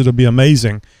used, it'll be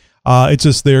amazing. It's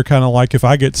just there kind of like if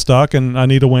I get stuck and I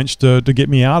need a winch to get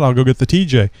me out, I'll go get the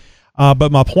TJ.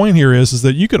 But my point here is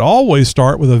that you could always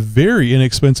start with a very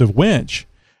inexpensive winch,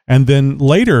 and then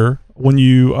later when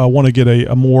you want to get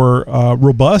a more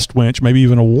robust winch, maybe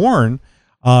even a Warn,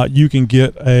 you can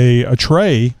get a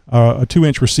tray, a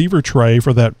 2-inch receiver tray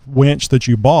for that winch that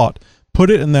you bought. Put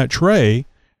it in that tray,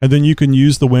 and then you can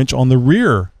use the winch on the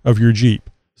rear of your Jeep.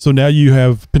 So now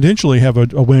you potentially have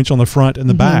a winch on the front and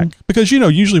the back, because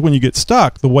usually when you get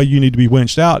stuck, the way you need to be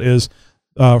winched out is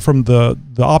from the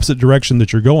opposite direction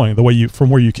that you're going, from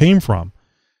where you came from.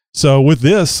 So with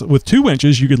 2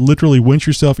 winches, you could literally winch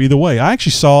yourself either way. I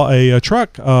actually saw a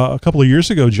truck a couple of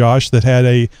years ago, Josh, that had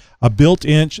a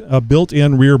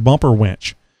built-in rear bumper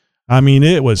winch. I mean,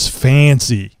 it was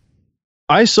fancy.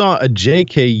 I saw a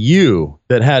JKU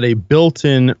that had a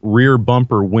built-in rear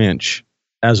bumper winch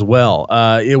as well.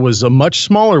 It was a much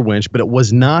smaller winch, but it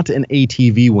was not an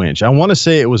ATV winch. I want to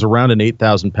say it was around an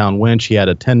 8,000 pound winch. He had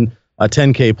a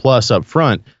 10K plus up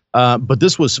front. But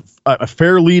this was a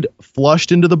fair lead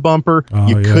flushed into the bumper.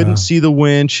 You couldn't see the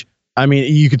winch. I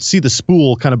mean, you could see the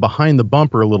spool kind of behind the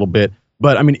bumper a little bit,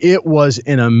 but I mean, it was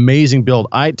an amazing build.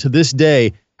 I, to this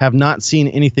day, have not seen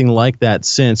anything like that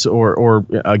since, or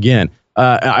again,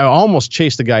 I almost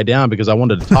chased the guy down because I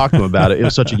wanted to talk to him about it. It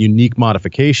was such a unique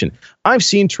modification. I've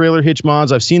seen trailer hitch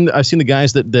mods. I've seen the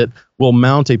guys that will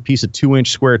mount a piece of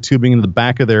 2-inch square tubing in the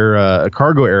back of their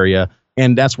cargo area,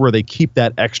 and that's where they keep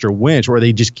that extra winch, or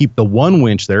they just keep the one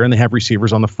winch there, and they have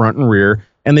receivers on the front and rear,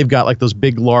 and they've got like those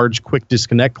big, large, quick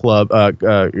disconnect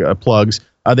plugs.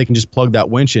 They can just plug that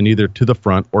winch in either to the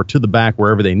front or to the back,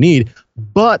 wherever they need.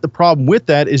 But the problem with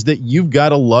that is that you've got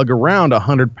to lug around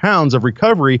 100 pounds of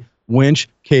recovery, winch,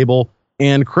 cable,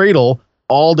 and cradle,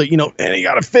 all to, and you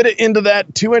got to fit it into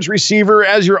that 2-inch receiver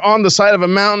as you're on the side of a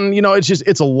mountain.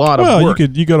 It's a lot of work. Well,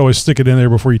 you could always stick it in there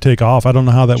before you take off. I don't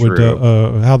know how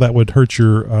that would hurt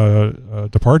your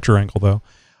departure angle, though.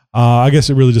 I guess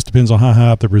it really just depends on how high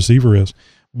up the receiver is.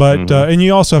 But and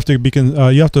you also have to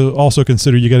you have to also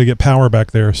consider you got to get power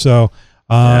back there. So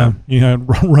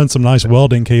run some nice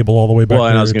welding cable all the way back. Well,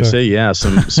 and I was going to say,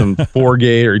 some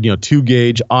 4-gauge or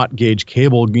 2-gauge, 8-gauge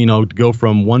cable, to go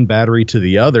from one battery to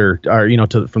the other, or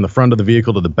from the front of the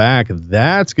vehicle to the back.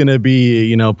 That's going to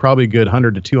be probably a good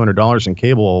 $100 to $200 in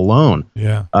cable alone.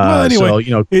 Yeah. Well, anyway,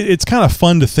 so, it's kind of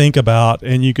fun to think about,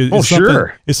 and you could.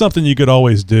 It's something you could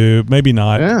always do. Maybe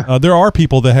not. Yeah. There are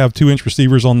people that have 2-inch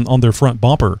receivers on their front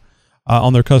bumper,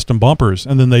 on their custom bumpers,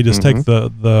 and then they just take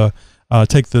the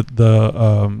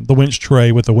winch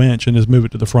tray with the winch and just move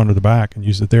it to the front or the back and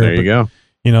use it there. There you go.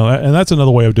 And that's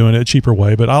another way of doing it, a cheaper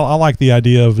way. But I like the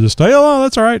idea of just,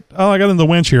 that's all right. I got in the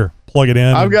winch here. Plug it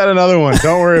in. I've got another one.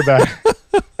 Don't worry about it.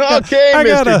 Okay,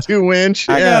 Mr. 2-winch.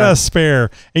 I got a spare.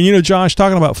 And Josh,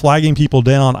 talking about flagging people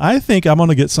down, I think I'm going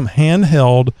to get some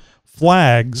handheld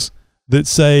flags that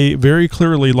say very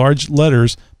clearly, large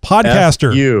letters,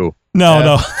 podcaster. F-U.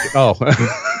 No. Oh.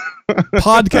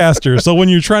 Podcaster. So when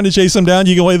you're trying to chase them down,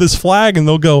 you can wave this flag and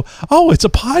they'll go, oh, it's a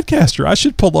podcaster. I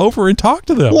should pull over and talk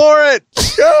to them. Floor it.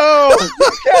 Go.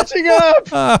 He's catching up.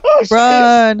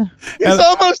 Run. He's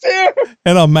almost here.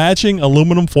 And a matching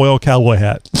aluminum foil cowboy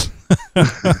hat.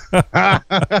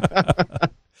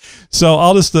 So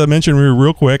I'll just mention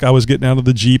real quick. I was getting out of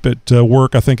the Jeep at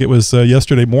work. I think it was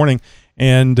yesterday morning.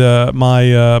 And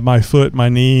my foot, my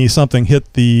knee, something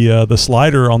hit the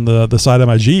slider on the side of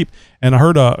my Jeep, and I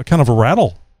heard a kind of a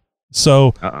rattle.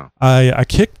 So I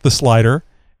kicked the slider,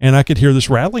 and I could hear this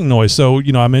rattling noise. So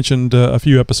I mentioned a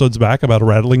few episodes back about a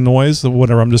rattling noise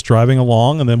whenever I'm just driving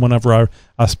along, and then whenever I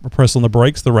press on the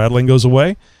brakes, the rattling goes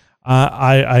away.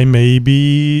 I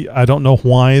don't know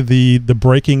why the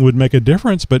braking would make a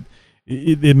difference, but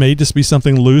it may just be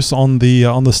something loose on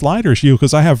the sliders,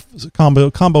 because I have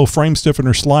combo frame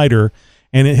stiffener slider,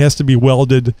 and it has to be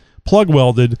plug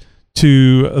welded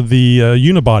to the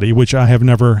unibody, which I have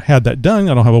never had that done.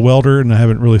 I don't have a welder, and I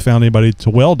haven't really found anybody to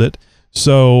weld it.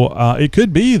 So it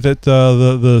could be that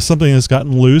the something has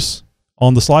gotten loose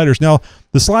on the sliders. Now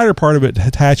the slider part of it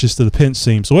attaches to the pinch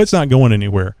seam, so it's not going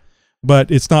anywhere.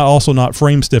 But it's also not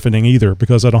frame stiffening either,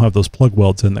 because I don't have those plug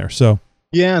welds in there. So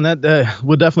Yeah, and that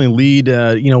would definitely lead,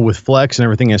 with Flex and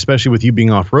everything, especially with you being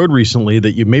off-road recently,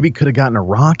 that you maybe could have gotten a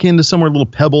rock into somewhere, a little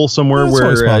pebble somewhere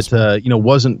where it,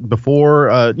 wasn't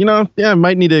before.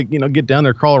 Might need to, get down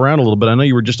there, crawl around a little bit. I know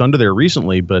you were just under there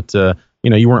recently, but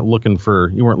you weren't looking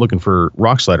for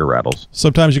rock slider rattles.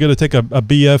 Sometimes you got to take a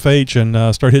BFH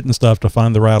and start hitting stuff to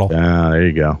find the rattle. There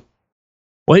you go.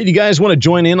 Well, hey, do you guys want to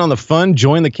join in on the fun?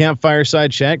 Join the Campfire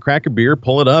Side Chat, crack a beer,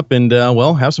 pull it up, and,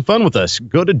 have some fun with us.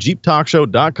 Go to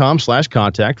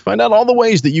jeeptalkshow.com/contact. Find out all the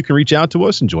ways that you can reach out to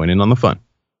us and join in on the fun.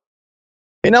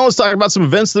 Hey, now let's talk about some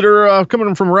events that are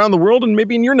coming from around the world and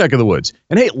maybe in your neck of the woods.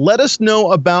 And, hey, let us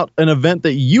know about an event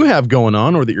that you have going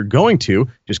on or that you're going to.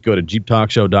 Just go to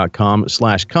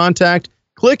jeeptalkshow.com/contact.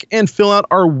 Click and fill out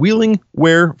our Wheeling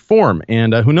Where form.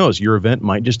 And who knows, your event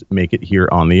might just make it here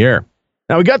on the air.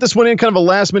 Now, we got this one in kind of a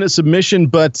last-minute submission,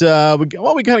 but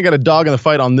we kind of got a dog in the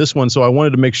fight on this one, so I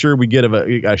wanted to make sure we get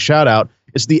a shout-out.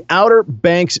 It's the Outer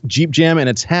Banks Jeep Jam, and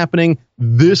it's happening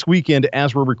this weekend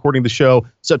as we're recording the show,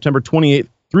 September 28th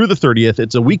through the 30th.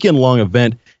 It's a weekend-long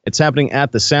event. It's happening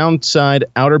at the Soundside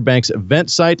Outer Banks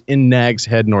event site in Nags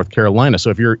Head, North Carolina. So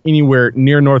if you're anywhere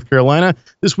near North Carolina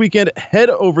this weekend, head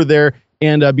over there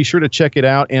and be sure to check it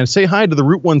out and say hi to the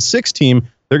Route 16 team.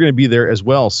 They're going to be there as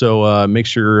well. So make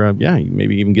sure,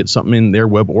 maybe even get something in their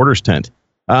web orders tent.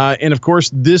 And of course,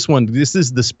 this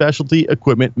is the Specialty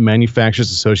Equipment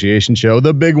Manufacturers Association show,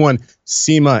 the big one,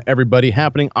 SEMA, everybody,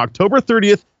 happening October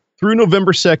 30th through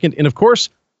November 2nd. And of course,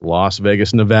 Las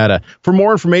Vegas, Nevada. For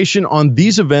more information on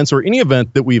these events or any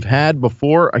event that we've had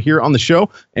before here on the show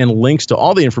and links to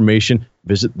all the information,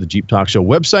 visit the Jeep Talk Show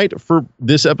website for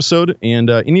this episode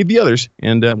and any of the others.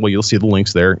 And, you'll see the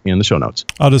links there in the show notes.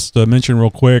 I'll just mention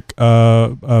real quick,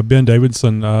 Ben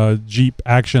Davidson, Jeep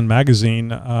Action Magazine,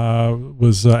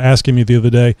 was asking me the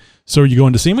other day, so are you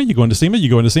going to SEMA? You going to SEMA? You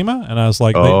going to SEMA? And I was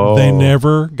like, they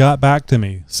never got back to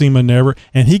me. SEMA never.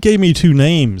 And he gave me 2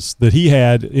 names that he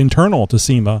had internal to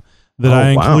SEMA that I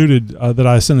included, that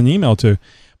I sent an email to.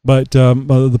 But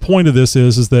the point of this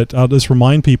is that I'll just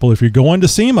remind people, if you're going to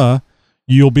SEMA,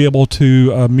 you'll be able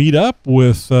to meet up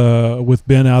with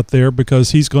Ben out there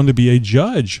because he's going to be a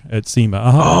judge at SEMA.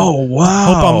 Oh, wow. I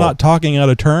hope I'm not talking out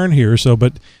of turn here. So,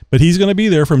 but he's going to be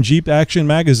there from Jeep Action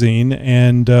Magazine,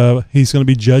 and he's going to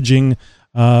be judging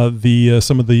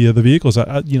some of the vehicles.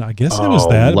 I guess it was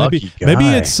that. Maybe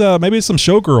it's some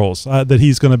showgirls that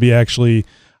he's going to be actually.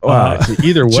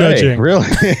 Either way, judging. Really.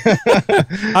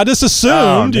 I just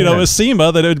assumed, as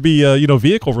SEMA, that it would be,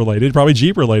 vehicle related, probably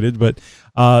Jeep related. But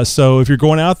so if you're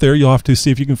going out there, you'll have to see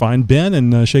if you can find Ben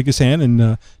and shake his hand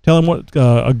and tell him what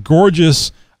a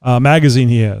gorgeous magazine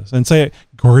he has, and say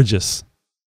gorgeous.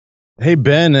 Hey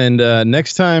Ben, and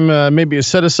next time maybe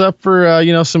set us up for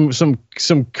some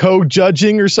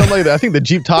co-judging or something like that. I think the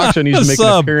Jeep Talk Show needs to make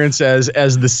an appearance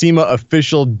as the SEMA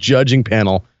official judging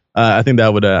panel. I think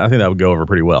that would go over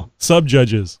pretty well. Sub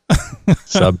judges,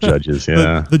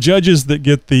 yeah. The judges that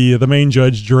get the main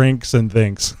judge drinks and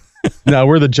things. No,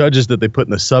 we're the judges that they put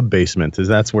in the sub basement.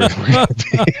 That's where we're going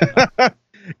to be.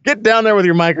 Get down there with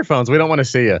your microphones. We don't want to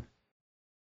see you.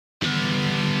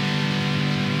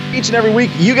 Each and every week,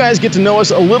 you guys get to know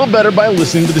us a little better by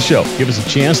listening to the show. Give us a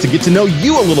chance to get to know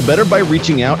you a little better by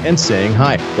reaching out and saying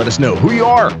hi. Let us know who you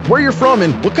are, where you're from,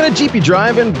 and what kind of Jeep you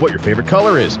drive, and what your favorite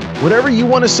color is. Whatever you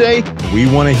want to say, we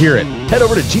want to hear it. Head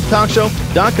over to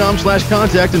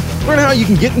jeeptalkshow.com/contact and learn how you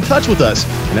can get in touch with us.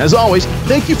 And as always,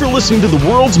 thank you for listening to the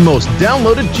world's most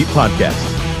downloaded Jeep podcast.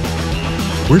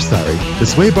 We're sorry. The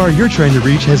sway bar you're trying to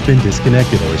reach has been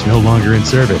disconnected or is no longer in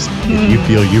service. If you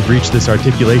feel you've reached this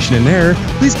articulation in error,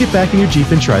 please get back in your Jeep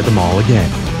and try them all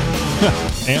again.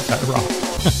 Anti-rock.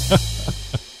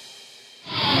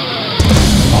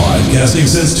 Podcasting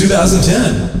since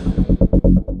 2010.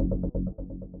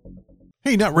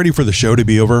 Hey, not ready for the show to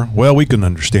be over? Well, we can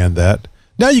understand that.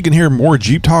 Now you can hear more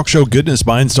Jeep Talk Show goodness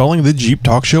by installing the Jeep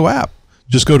Talk Show app.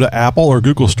 Just go to Apple or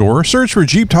Google Store, search for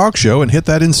Jeep Talk Show, and hit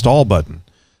that install button.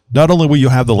 Not only will you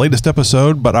have the latest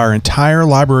episode, but our entire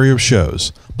library of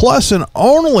shows. Plus, and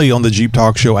only on the Jeep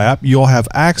Talk Show app, you'll have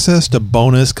access to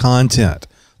bonus content.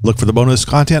 Look for the bonus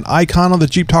content icon on the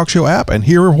Jeep Talk Show app and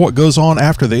hear what goes on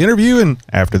after the interview and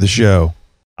after the show.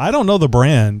 I don't know the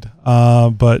brand,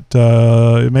 but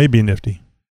it may be nifty.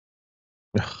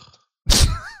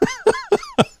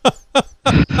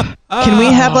 Can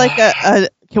we have like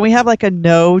a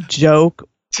no joke?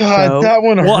 God, that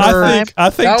one hurt. Well, I think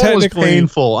that technically one was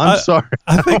painful. I'm sorry.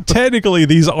 I think technically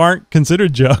these aren't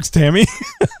considered jokes, Tammy.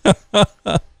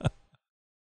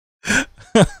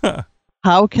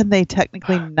 How can they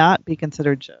technically not be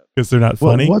considered jokes? Because they're not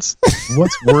funny. What's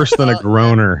worse than a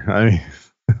groaner? I mean,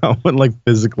 That one like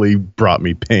physically brought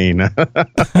me pain.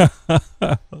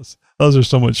 Those are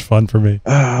so much fun for me.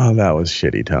 Oh, that was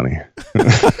shitty, Tony.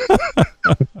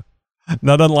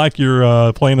 Not unlike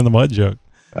your playing in the mud joke.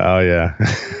 Oh, yeah.